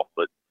fall off,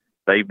 but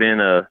they've been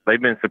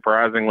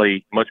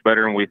surprisingly much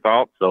better than we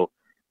thought. So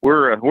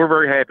we're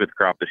very happy with the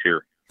crop this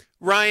year.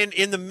 Ryan,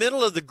 in the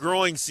middle of the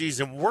growing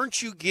season,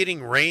 weren't you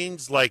getting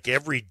rains like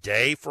every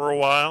day for a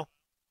while?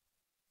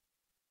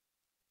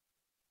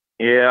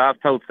 Yeah, I've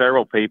told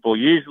several people.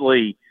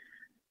 Usually,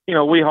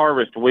 we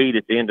harvest wheat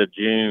at the end of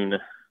June,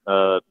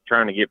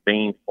 trying to get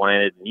beans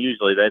planted, and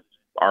usually that's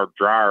our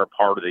drier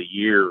part of the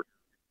year,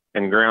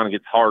 and the ground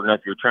gets hard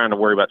enough you're trying to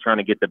worry about trying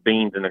to get the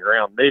beans in the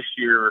ground. This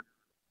year,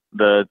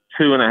 the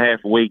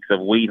 2.5 weeks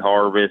of wheat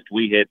harvest,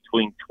 we had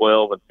between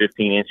 12 and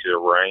 15 inches of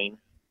rain.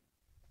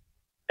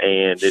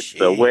 And it's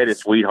the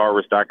wettest wheat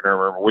harvest I can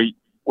remember. We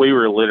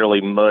were literally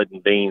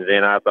mudding beans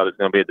in. I thought it was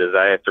going to be a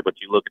disaster, but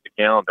you look at the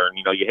calendar and,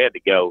 you had to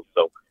go.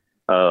 So,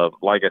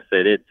 like I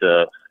said, it's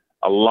a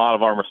lot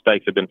of our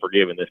mistakes have been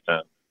forgiven this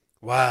time.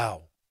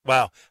 Wow.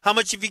 How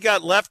much have you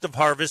got left of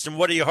harvest, and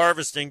what are you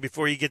harvesting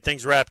before you get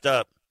things wrapped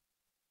up?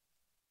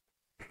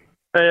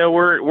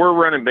 We're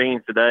running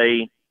beans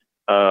today.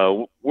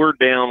 We're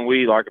down.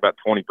 We like about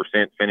 20%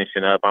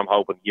 finishing up. I'm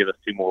hoping to give us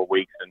 2 more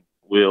weeks, and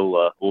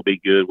we'll be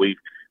good.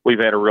 We've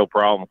had a real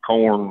problem with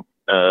corn.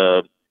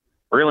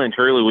 Really and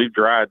truly, we've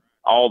dried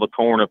all the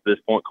corn up to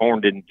this point.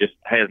 Corn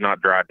has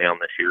not dried down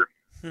this year.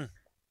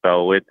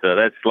 So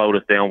that slowed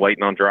us down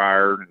waiting on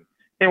dryer.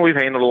 And we've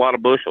handled a lot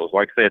of bushels.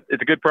 Like I said,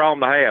 it's a good problem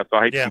to have, so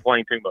I hate to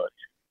complain too much.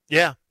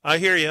 Yeah, I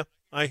hear you.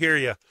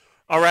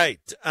 All right.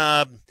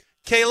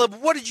 Caleb,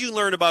 what did you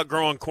learn about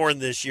growing corn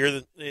this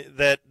year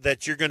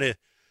that you're going to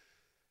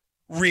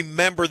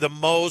remember the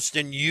most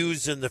and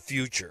use in the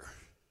future?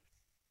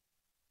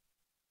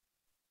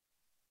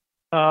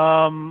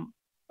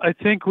 I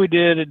think we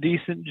did a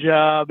decent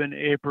job in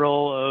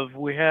April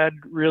we had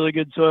really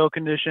good soil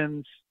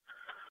conditions,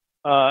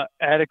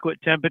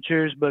 adequate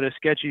temperatures, but a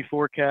sketchy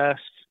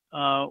forecast.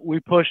 We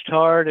pushed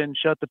hard and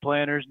shut the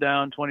planters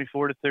down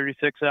 24 to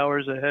 36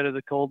 hours ahead of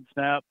the cold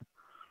snap.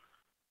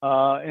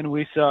 And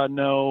we saw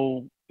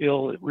no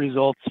ill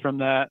results from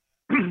that.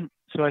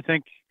 So I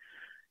think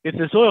if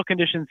the soil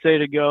conditions say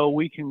to go,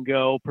 we can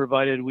go,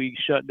 provided we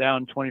shut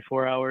down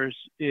 24 hours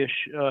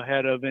ish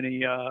ahead of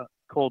any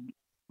cold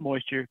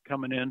moisture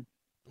coming in.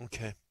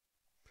 Okay.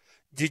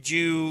 Did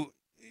you?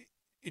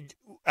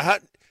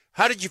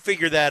 How did you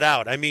figure that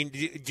out? I mean,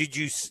 did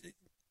you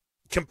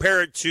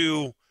compare it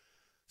to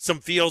some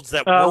fields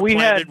that were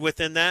planted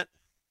within that?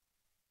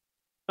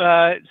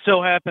 It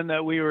so happened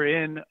that we were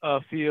in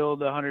a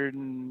field,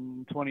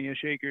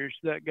 120-ish acres,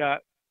 that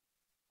got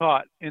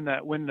caught in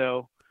that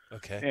window.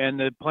 Okay. And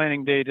the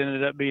planting date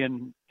ended up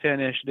being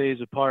 10-ish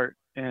days apart,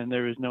 and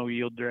there was no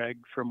yield drag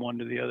from one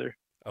to the other.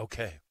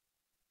 Okay.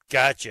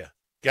 Gotcha.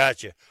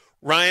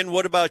 Ryan,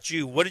 what about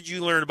you? What did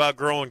you learn about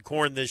growing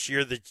corn this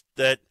year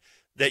that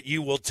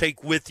you will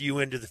take with you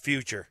into the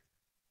future?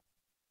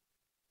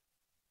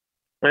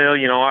 Well,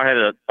 I had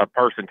a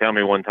person tell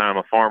me one time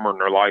a farmer in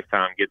their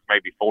lifetime gets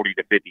maybe 40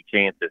 to 50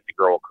 chances to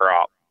grow a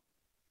crop.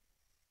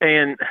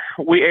 And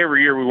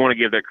every year we want to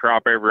give that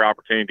crop every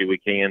opportunity we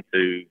can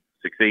to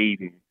succeed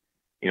and,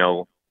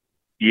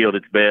 yield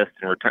its best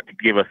and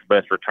give us the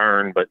best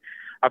return. But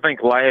I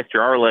think last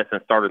year, our lesson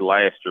started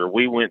last year.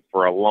 We went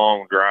for a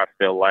long dry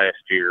spell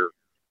last year.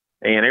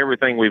 And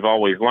everything we've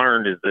always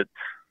learned is that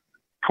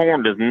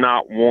corn does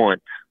not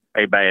want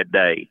a bad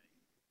day.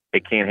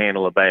 It can't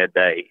handle a bad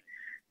day.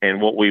 And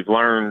what we've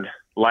learned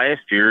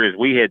last year is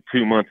we had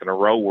 2 months in a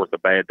row worth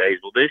of bad days.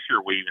 Well, this year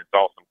we even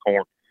saw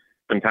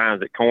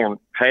sometimes that corn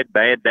had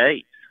bad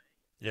days.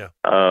 Yeah.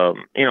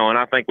 And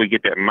I think we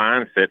get that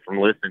mindset from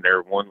listening to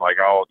everyone like,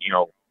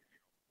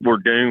 we're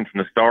doomed from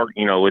the start.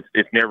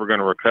 It's never going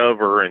to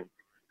recover. And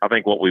I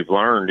think what we've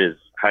learned is,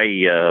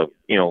 hey,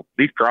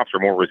 these crops are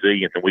more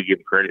resilient than we give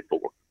them credit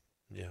for.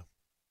 Yeah.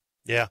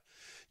 Yeah.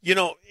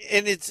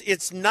 And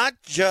it's not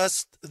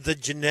just the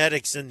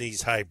genetics in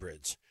these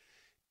hybrids.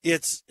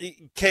 It's,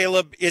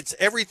 Caleb, it's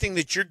everything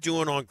that you're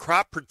doing on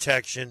crop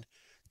protection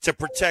to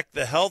protect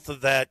the health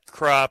of that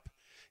crop.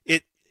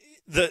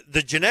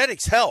 The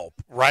genetics help,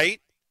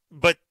 right?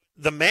 But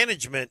the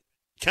management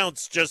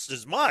counts just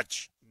as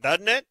much,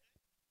 doesn't it?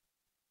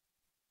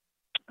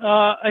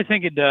 I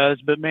think it does,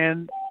 but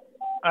man,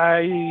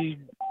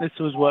 this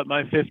was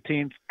my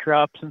 15th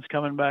crop since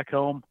coming back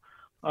home.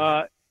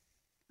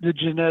 The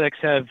genetics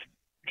have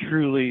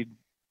truly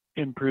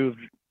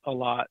improved a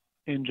lot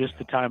in just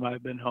the time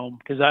I've been home.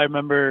 Because I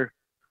remember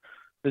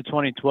the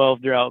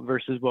 2012 drought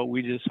versus what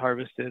we just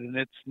harvested, and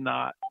it's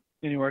not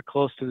anywhere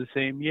close to the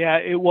same. Yeah,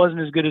 it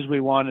wasn't as good as we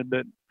wanted,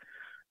 but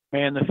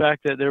man, the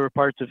fact that there were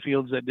parts of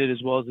fields that did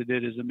as well as they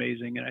did is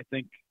amazing. And I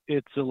think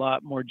it's a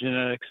lot more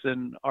genetics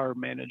than our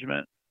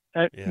management.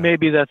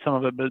 Maybe that's some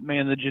of it, but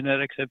man, the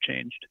genetics have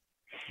changed.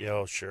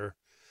 Yeah, sure.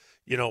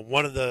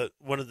 One of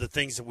the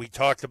things that we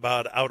talked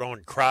about out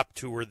on crop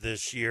tour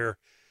this year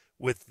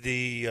with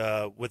the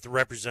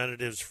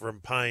representatives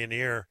from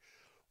Pioneer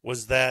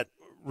was that,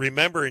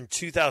 remember, in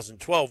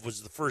 2012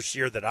 was the first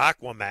year that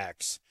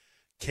Aquamax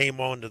came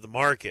onto the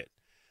market.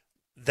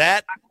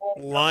 That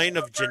line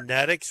of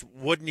genetics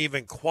wouldn't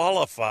even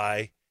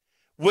qualify.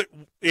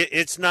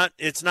 It's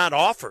not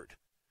offered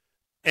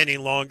any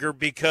longer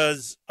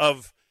because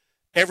of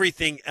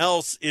everything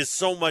else is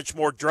so much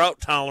more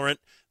drought tolerant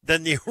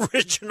than the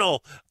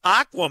original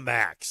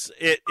Aquamax.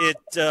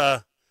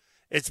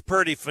 It's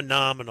pretty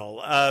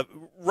phenomenal.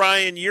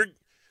 Ryan, you're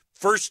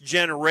first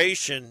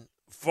generation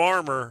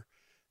farmer,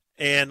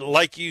 and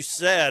like you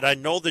said, I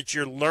know that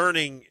you're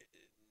learning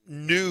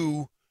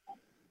new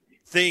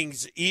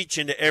things each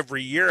and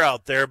every year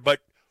out there,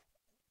 but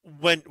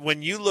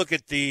when you look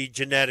at the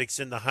genetics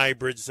and the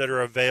hybrids that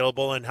are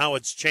available and how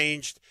it's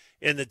changed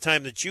in the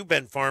time that you've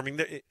been farming,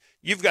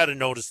 you've got to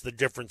notice the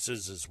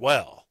differences as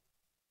well.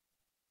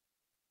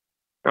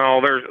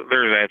 Oh,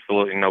 there's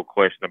absolutely no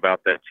question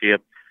about that,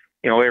 Chip.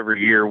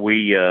 Every year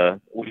we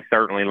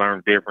certainly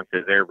learn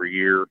differences every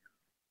year.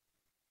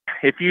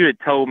 If you had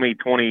told me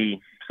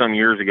 20 some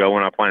years ago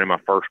when I planted my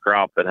first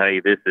crop that, hey,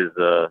 this is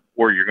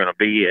where you're going to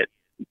be at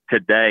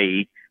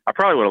today, I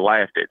probably would have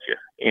laughed at you.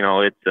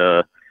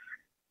 It's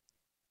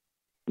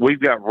we've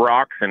got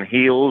rocks and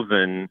hills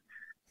and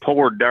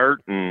poor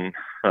dirt and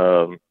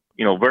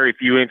very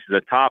few inches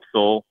of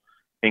topsoil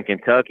in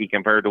Kentucky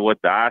compared to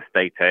what the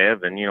I-states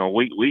have, and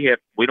we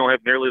don't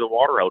have nearly the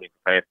water holding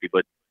capacity.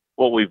 But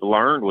what we've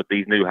learned with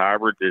these new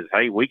hybrids is,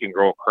 hey, we can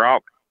grow a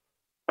crop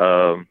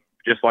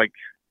just like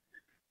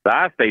the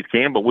I-states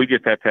can, but we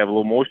just have to have a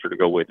little moisture to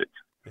go with it.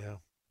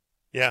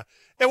 Yeah.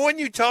 And when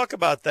you talk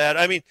about that,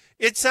 I mean,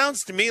 it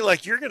sounds to me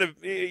like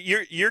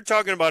you're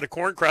talking about a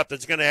corn crop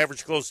that's going to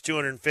average close to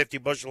 250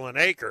 bushel an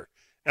acre.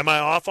 Am I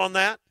off on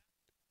that?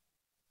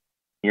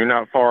 You're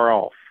not far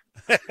off.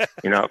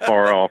 You're not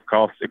far off.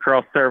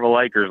 Across several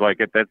acres like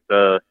it,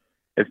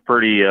 it's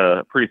pretty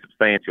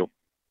substantial.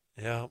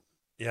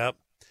 Yeah.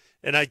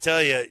 And I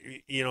tell you,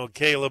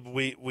 Caleb,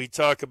 we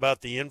talk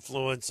about the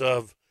influence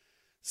of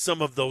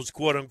some of those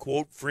quote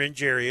unquote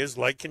fringe areas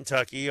like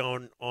Kentucky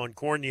on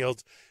corn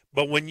yields.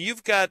 But when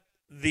you've got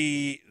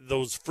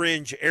those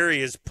fringe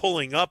areas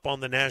pulling up on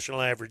the national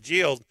average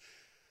yield,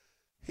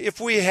 if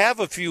we have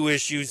a few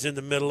issues in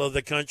the middle of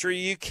the country,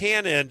 you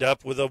can end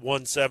up with a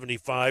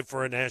 175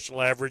 for a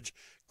national average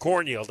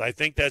corn yield. I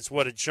think that's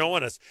what it's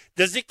showing us.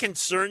 Does it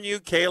concern you,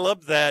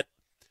 Caleb, that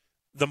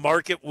the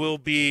market will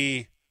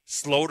be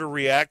slow to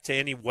react to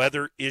any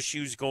weather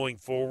issues going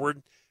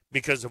forward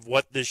because of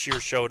what this year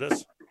showed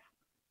us?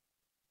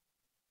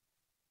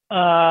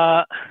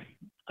 I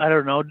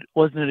don't know.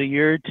 Wasn't it a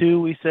year or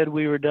two we said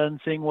we were done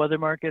seeing weather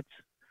markets?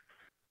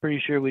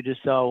 Pretty sure we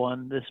just saw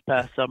one this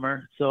past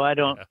summer. So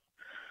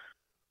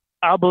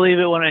I'll believe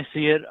it when I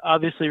see it.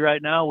 Obviously,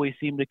 right now we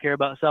seem to care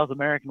about South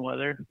American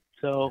weather.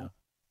 So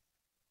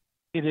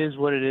it is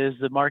what it is.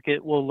 The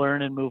market will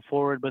learn and move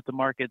forward, but the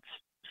market's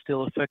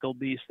still a fickle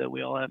beast that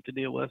we all have to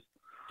deal with.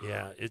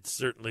 Yeah, it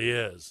certainly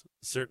is.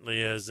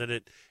 Certainly is. And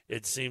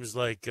it seems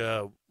like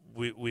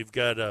we've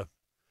got to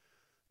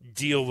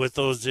deal with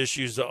those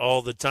issues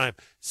all the time.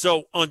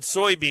 So on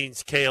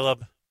soybeans,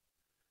 Caleb,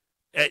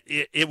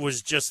 it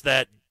was just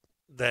that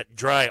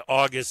dry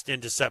August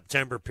into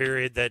September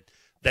period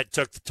that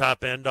took the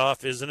top end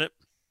off, isn't it?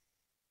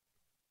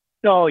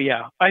 Oh,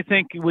 yeah. I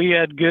think we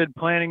had good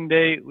planning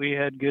date. We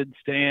had good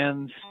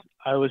stands.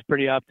 I was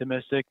pretty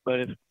optimistic,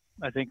 but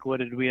I think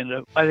we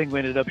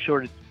ended up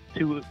short of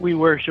we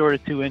were short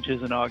of 2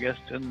 inches in August.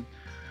 And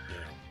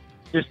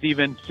just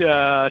even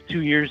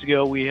 2 years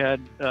ago, we had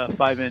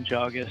 5-inch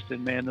August.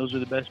 And, man, those are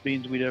the best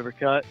beans we'd ever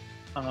cut.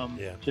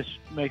 Just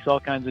makes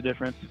all kinds of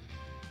difference.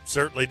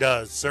 Certainly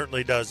does.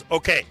 Certainly does.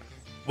 Okay.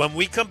 When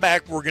we come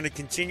back, we're going to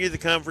continue the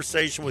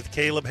conversation with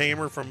Caleb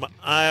Hamer from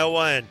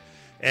Iowa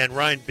and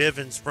Ryan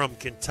Bivens from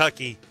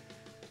Kentucky.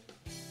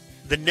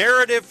 The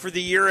narrative for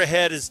the year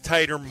ahead is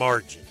tighter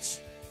margins.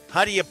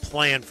 How do you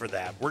plan for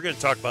that? We're going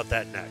to talk about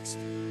that next.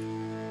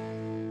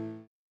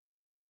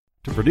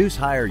 To produce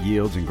higher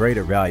yields and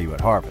greater value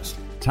at harvest,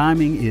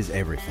 timing is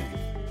everything.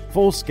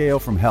 Full Scale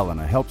from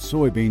Helena helps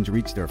soybeans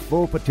reach their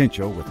full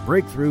potential with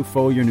breakthrough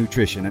foliar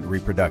nutrition and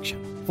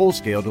reproduction. Full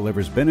Scale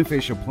delivers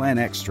beneficial plant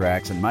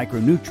extracts and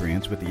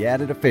micronutrients with the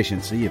added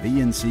efficiency of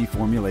ENC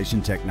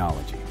formulation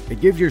technology.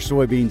 It gives your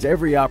soybeans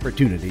every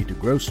opportunity to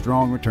grow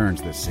strong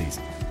returns this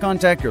season.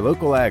 Contact your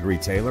local ag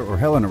retailer or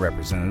Helena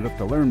representative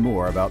to learn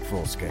more about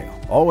Full Scale.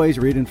 Always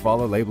read and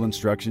follow label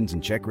instructions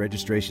and check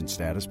registration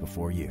status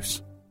before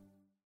use.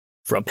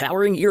 From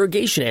powering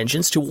irrigation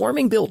engines to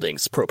warming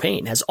buildings,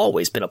 propane has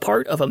always been a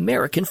part of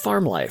American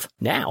farm life.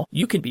 Now,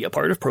 you can be a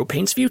part of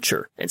propane's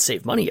future and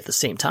save money at the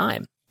same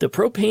time. The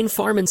Propane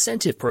Farm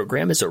Incentive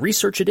Program is a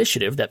research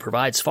initiative that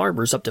provides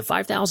farmers up to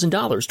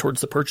 $5,000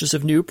 towards the purchase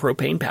of new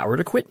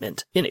propane-powered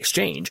equipment. In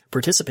exchange,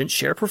 participants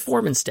share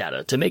performance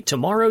data to make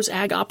tomorrow's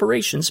ag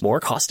operations more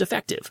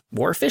cost-effective,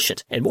 more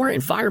efficient, and more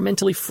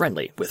environmentally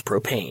friendly with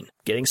propane.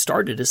 Getting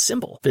started is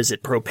simple.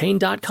 Visit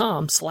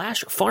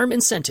propane.com/farm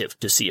incentive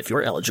to see if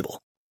you're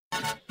eligible.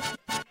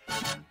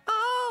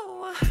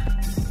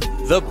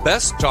 The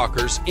best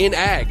talkers in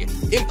ag,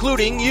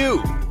 including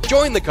you.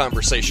 Join the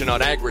conversation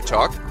on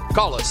AgriTalk.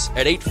 Call us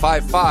at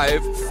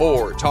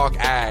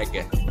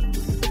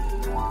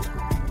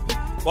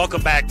 855-4TALK-AG.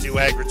 Welcome back to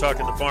AgriTalk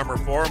and the Farmer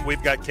Forum.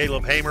 We've got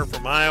Caleb Hamer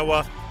from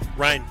Iowa,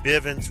 Ryan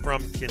Bivens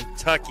from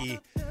Kentucky.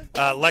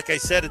 Like I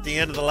said at the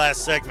end of the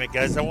last segment,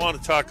 guys, I want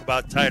to talk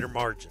about tighter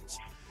margins.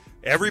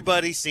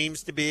 Everybody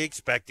seems to be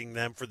expecting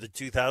them for the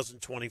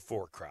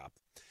 2024 crop.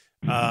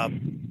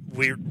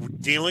 We're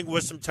dealing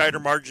with some tighter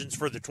margins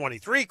for the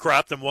 23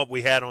 crop than what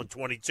we had on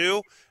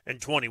 22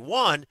 and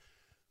 21,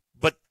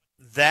 but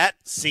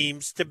that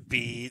seems to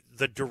be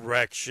the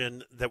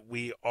direction that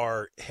we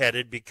are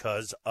headed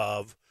because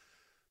of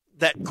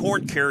that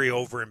corn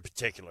carryover in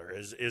particular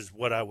is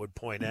what I would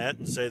point at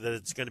and say that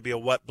it's going to be a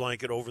wet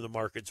blanket over the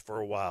markets for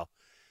a while.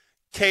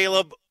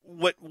 Caleb,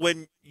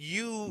 when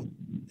you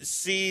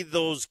see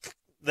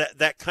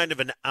that kind of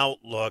an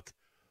outlook,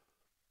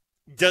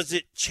 does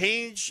it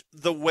change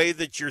the way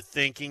that you're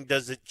thinking?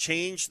 Does it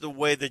change the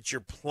way that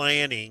you're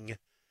planning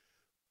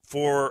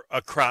for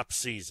a crop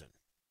season?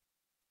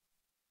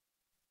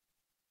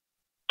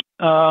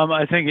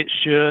 I think it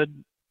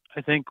should.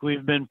 I think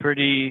we've been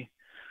pretty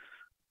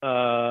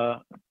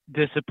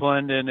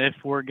disciplined, and if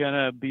we're going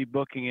to be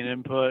booking an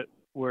input,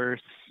 we're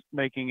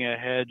making a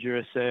hedge or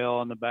a sale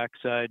on the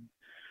backside,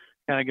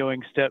 kind of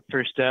going step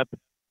for step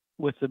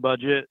with the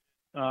budget.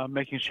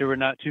 Making sure we're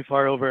not too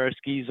far over our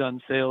skis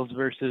on sales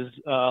versus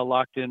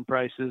locked in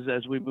prices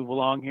as we move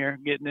along here,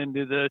 getting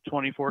into the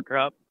 24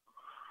 crop.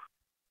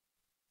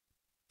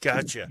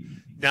 Gotcha.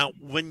 Now,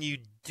 when you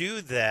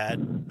do that,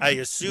 I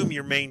assume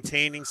you're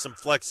maintaining some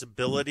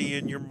flexibility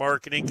in your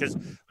marketing because,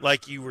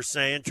 like you were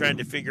saying, trying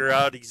to figure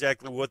out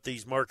exactly what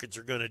these markets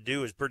are going to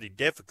do is pretty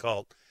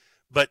difficult.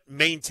 But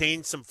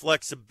maintain some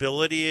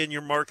flexibility in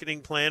your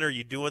marketing plan. Are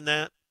you doing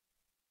that?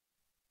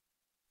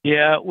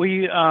 Yeah,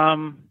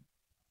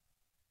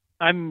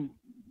 I'm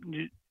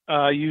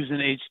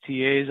using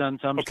HTAs on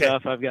some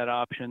stuff. I've got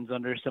options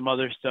under some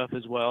other stuff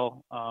as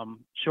well.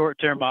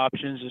 Short-term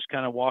options, just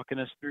kind of walking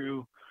us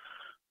through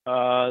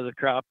the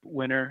crop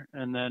winter,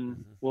 and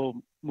then we'll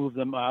move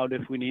them out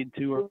if we need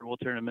to, or we'll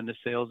turn them into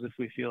sales if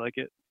we feel like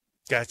it.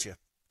 Gotcha.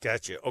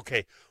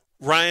 Okay.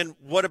 Ryan,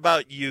 what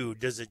about you?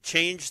 Does it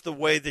change the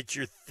way that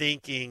you're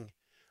thinking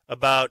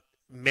about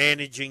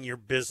managing your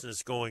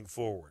business going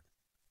forward?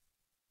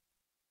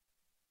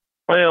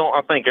 Well,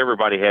 I think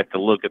everybody has to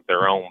look at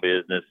their own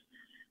business,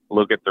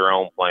 look at their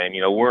own plan.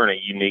 You know, we're in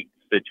a unique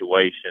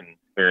situation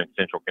here in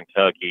Central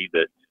Kentucky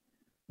that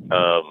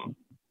a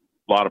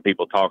lot of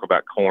people talk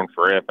about corn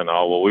for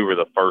ethanol. Well, we were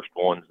the first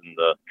ones in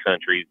the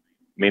country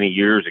many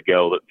years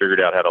ago that figured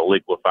out how to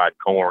liquefied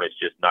corn. It's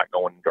just not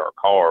going into our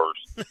cars.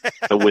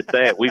 So with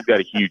that, we've got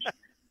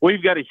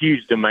a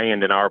huge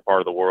demand in our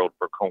part of the world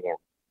for corn.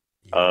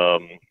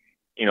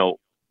 You know,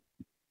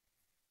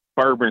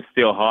 bourbon's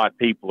still hot.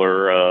 People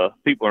are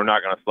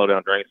not going to slow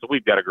down drinking. So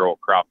we've got to grow a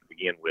crop to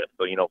begin with.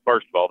 So, you know,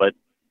 first of all, that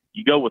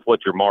you go with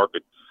what your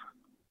markets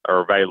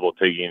are available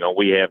to you. You know,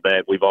 we have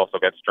that. We've also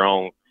got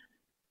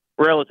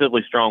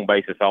relatively strong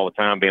basis all the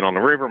time being on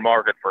the river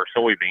market for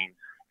soybeans.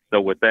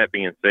 So with that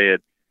being said,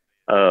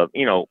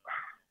 you know,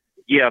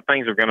 yeah,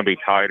 things are going to be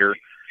tighter,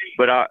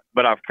 but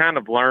I've kind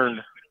of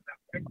learned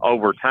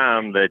over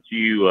time that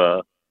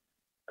you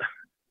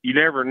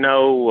never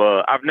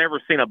know. I've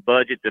never seen a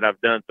budget that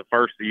I've done at the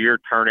first of the year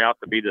turn out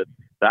to be the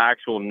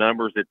actual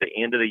numbers at the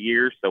end of the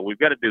year. So we've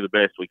got to do the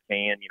best we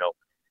can. You know,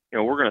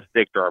 we're going to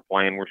stick to our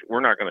plan.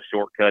 We're not going to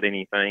shortcut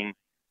anything,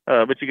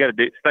 but you got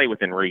to stay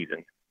within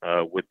reason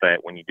with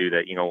that when you do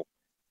that. You know,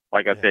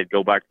 like I said,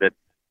 go back to that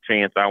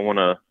chance. I want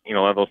to, you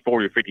know, of those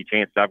 40 or 50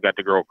 chances I've got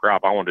to grow a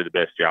crop, I want to do the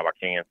best job I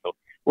can. So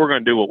we're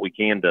going to do what we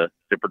can to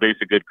produce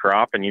a good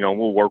crop, and, you know,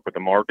 we'll work with the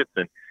markets.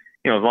 And,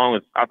 you know, as long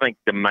as I think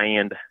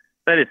demand,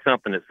 that is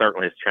something that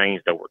certainly has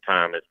changed over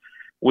time. Is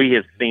we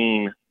have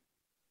seen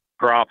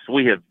crops,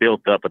 we have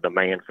built up a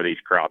demand for these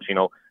crops. You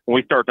know, when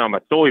we start talking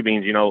about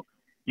soybeans, you know,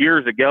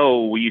 years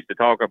ago we used to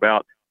talk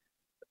about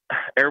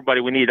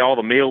we need all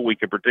the meal we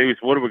could produce.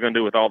 What are we going to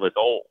do with all this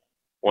oil?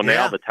 Well,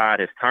 now the tide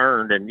has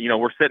turned, and, you know,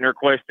 we're sitting there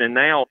questioning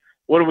now,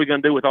 what are we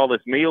going to do with all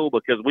this meal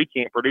because we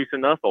can't produce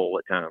enough oil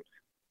at times.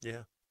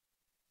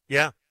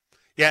 Yeah,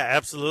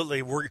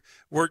 absolutely.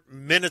 We're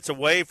minutes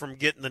away from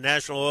getting the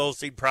National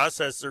Oilseed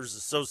Processors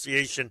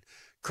Association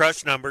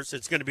crush numbers.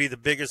 It's going to be the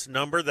biggest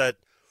number that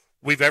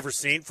we've ever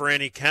seen for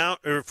any count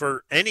or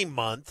for any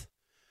month,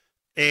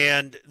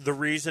 and the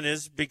reason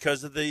is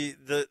because of the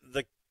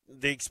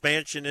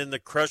expansion in the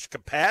crush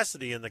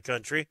capacity in the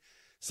country,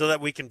 so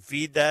that we can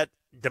feed that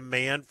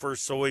demand for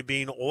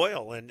soybean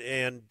oil, and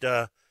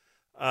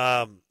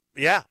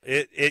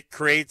it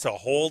creates a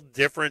whole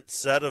different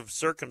set of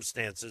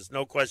circumstances,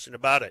 no question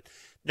about it.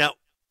 Now,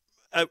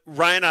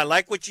 Ryan, I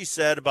like what you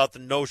said about the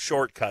no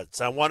shortcuts.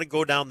 I want to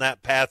go down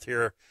that path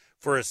here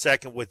for a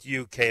second with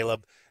you,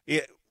 Caleb.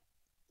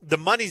 The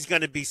money's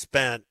going to be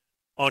spent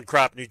on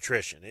crop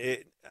nutrition,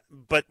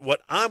 but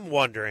what I'm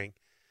wondering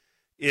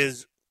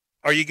is,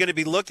 are you going to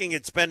be looking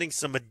at spending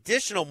some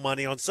additional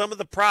money on some of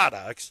the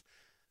products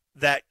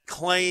that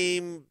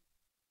claim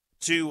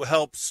to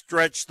help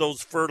stretch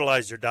those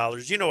fertilizer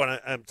dollars? You know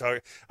what I'm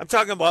talking. I'm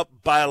talking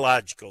about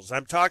biologicals.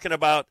 I'm talking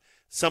about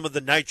some of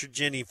the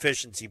nitrogen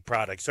efficiency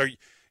products.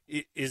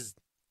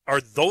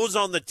 Are those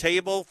on the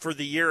table for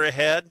the year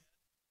ahead?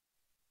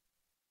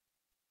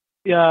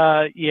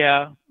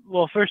 Yeah.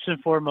 Well, first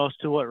and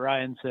foremost, to what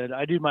Ryan said,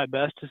 I do my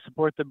best to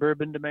support the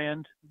bourbon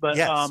demand, but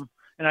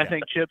and I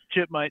think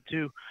Chip might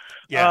too.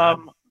 Yeah,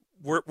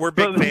 we're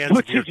big fans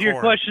of your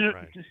corn. Question,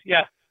 right.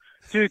 Yeah.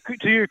 To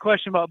your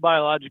question about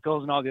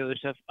biologicals and all the other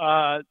stuff,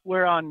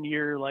 we're on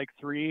year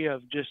 3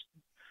 of just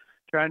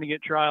trying to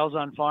get trials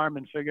on farm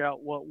and figure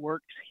out what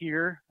works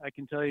here. I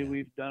can tell you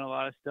we've done a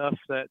lot of stuff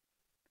that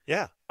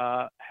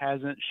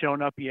hasn't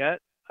shown up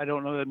yet. I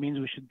don't know that means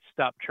we should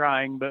stop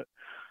trying, but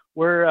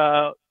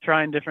we're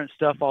trying different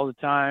stuff all the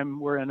time.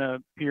 We're in a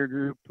peer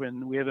group,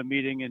 and we have a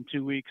meeting in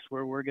 2 weeks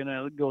where we're going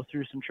to go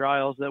through some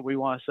trials that we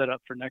want to set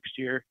up for next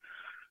year.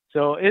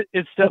 So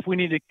it's stuff we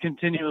need to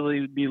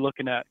continually be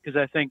looking at, because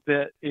I think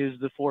that is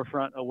the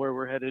forefront of where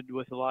we're headed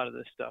with a lot of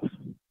this stuff.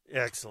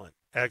 Excellent.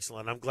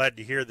 I'm glad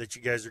to hear that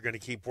you guys are going to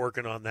keep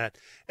working on that.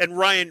 And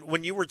Ryan,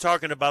 when you were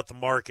talking about the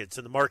markets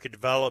and the market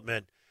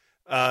development,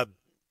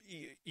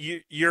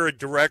 you're a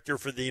director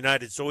for the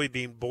United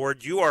Soybean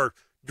Board. You are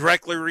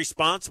directly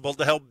responsible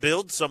to help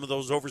build some of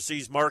those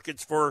overseas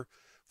markets for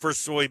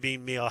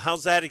soybean meal.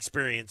 How's that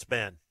experience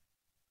been?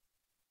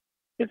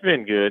 It's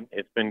been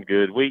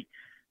good. We,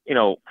 you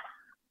know,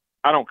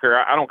 I don't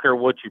care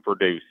what you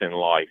produce in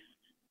life,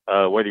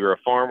 whether you're a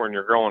farmer and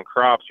you're growing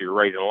crops, or you're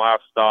raising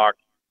livestock,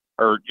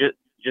 or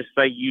just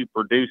say you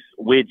produce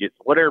widgets,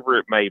 whatever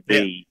it may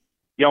be,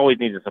 you always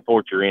need to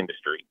support your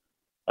industry.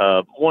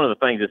 One of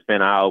the things that's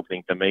been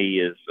eye-opening to me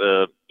is,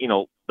 you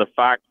know, the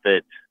fact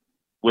that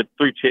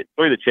through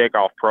the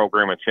checkoff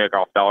program and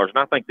checkoff dollars,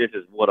 and I think this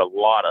is what a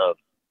lot of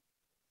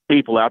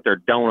people out there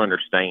don't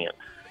understand.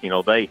 You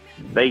know, they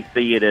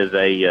see it as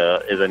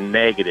a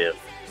negative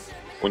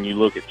when you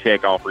look at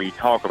checkoff, or you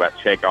talk about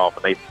checkoff,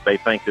 and they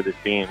think that it's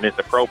being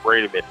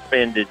misappropriated,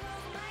 misspended,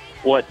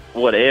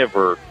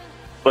 whatever.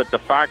 But the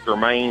fact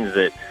remains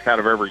that out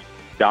of every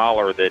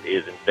dollar that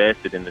is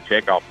invested in the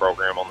checkoff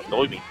program on the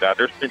soybean side,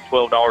 there's been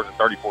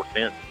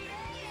 $12.34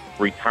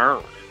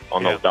 returned.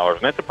 on those dollars,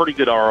 and that's a pretty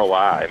good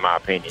ROI in my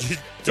opinion.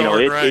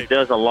 It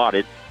does a lot.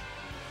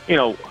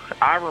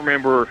 I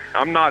remember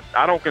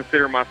I don't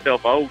consider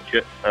myself old,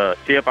 Chip.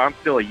 I'm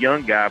still a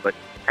young guy, but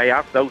hey,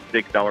 I've sold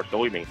 $6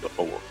 soybeans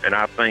before, and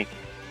I think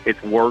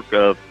it's work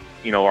of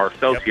our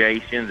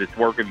associations, it's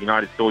work of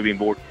United Soybean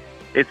Board,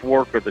 it's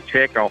work of the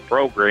checkoff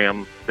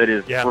program that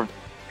has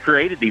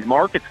created these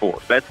markets for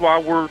us. That's why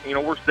we're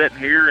sitting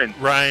here and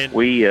Ryan,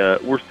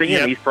 we're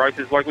seeing these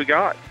prices like we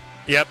got.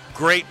 Yep,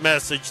 great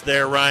message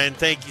there, Ryan.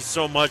 Thank you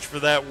so much for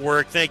that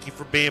work. Thank you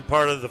for being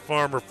part of the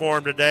Farmer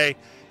Forum today.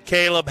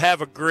 Caleb,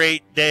 have a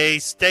great day.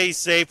 Stay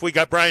safe. We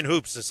got Brian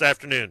Hoops this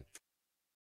afternoon.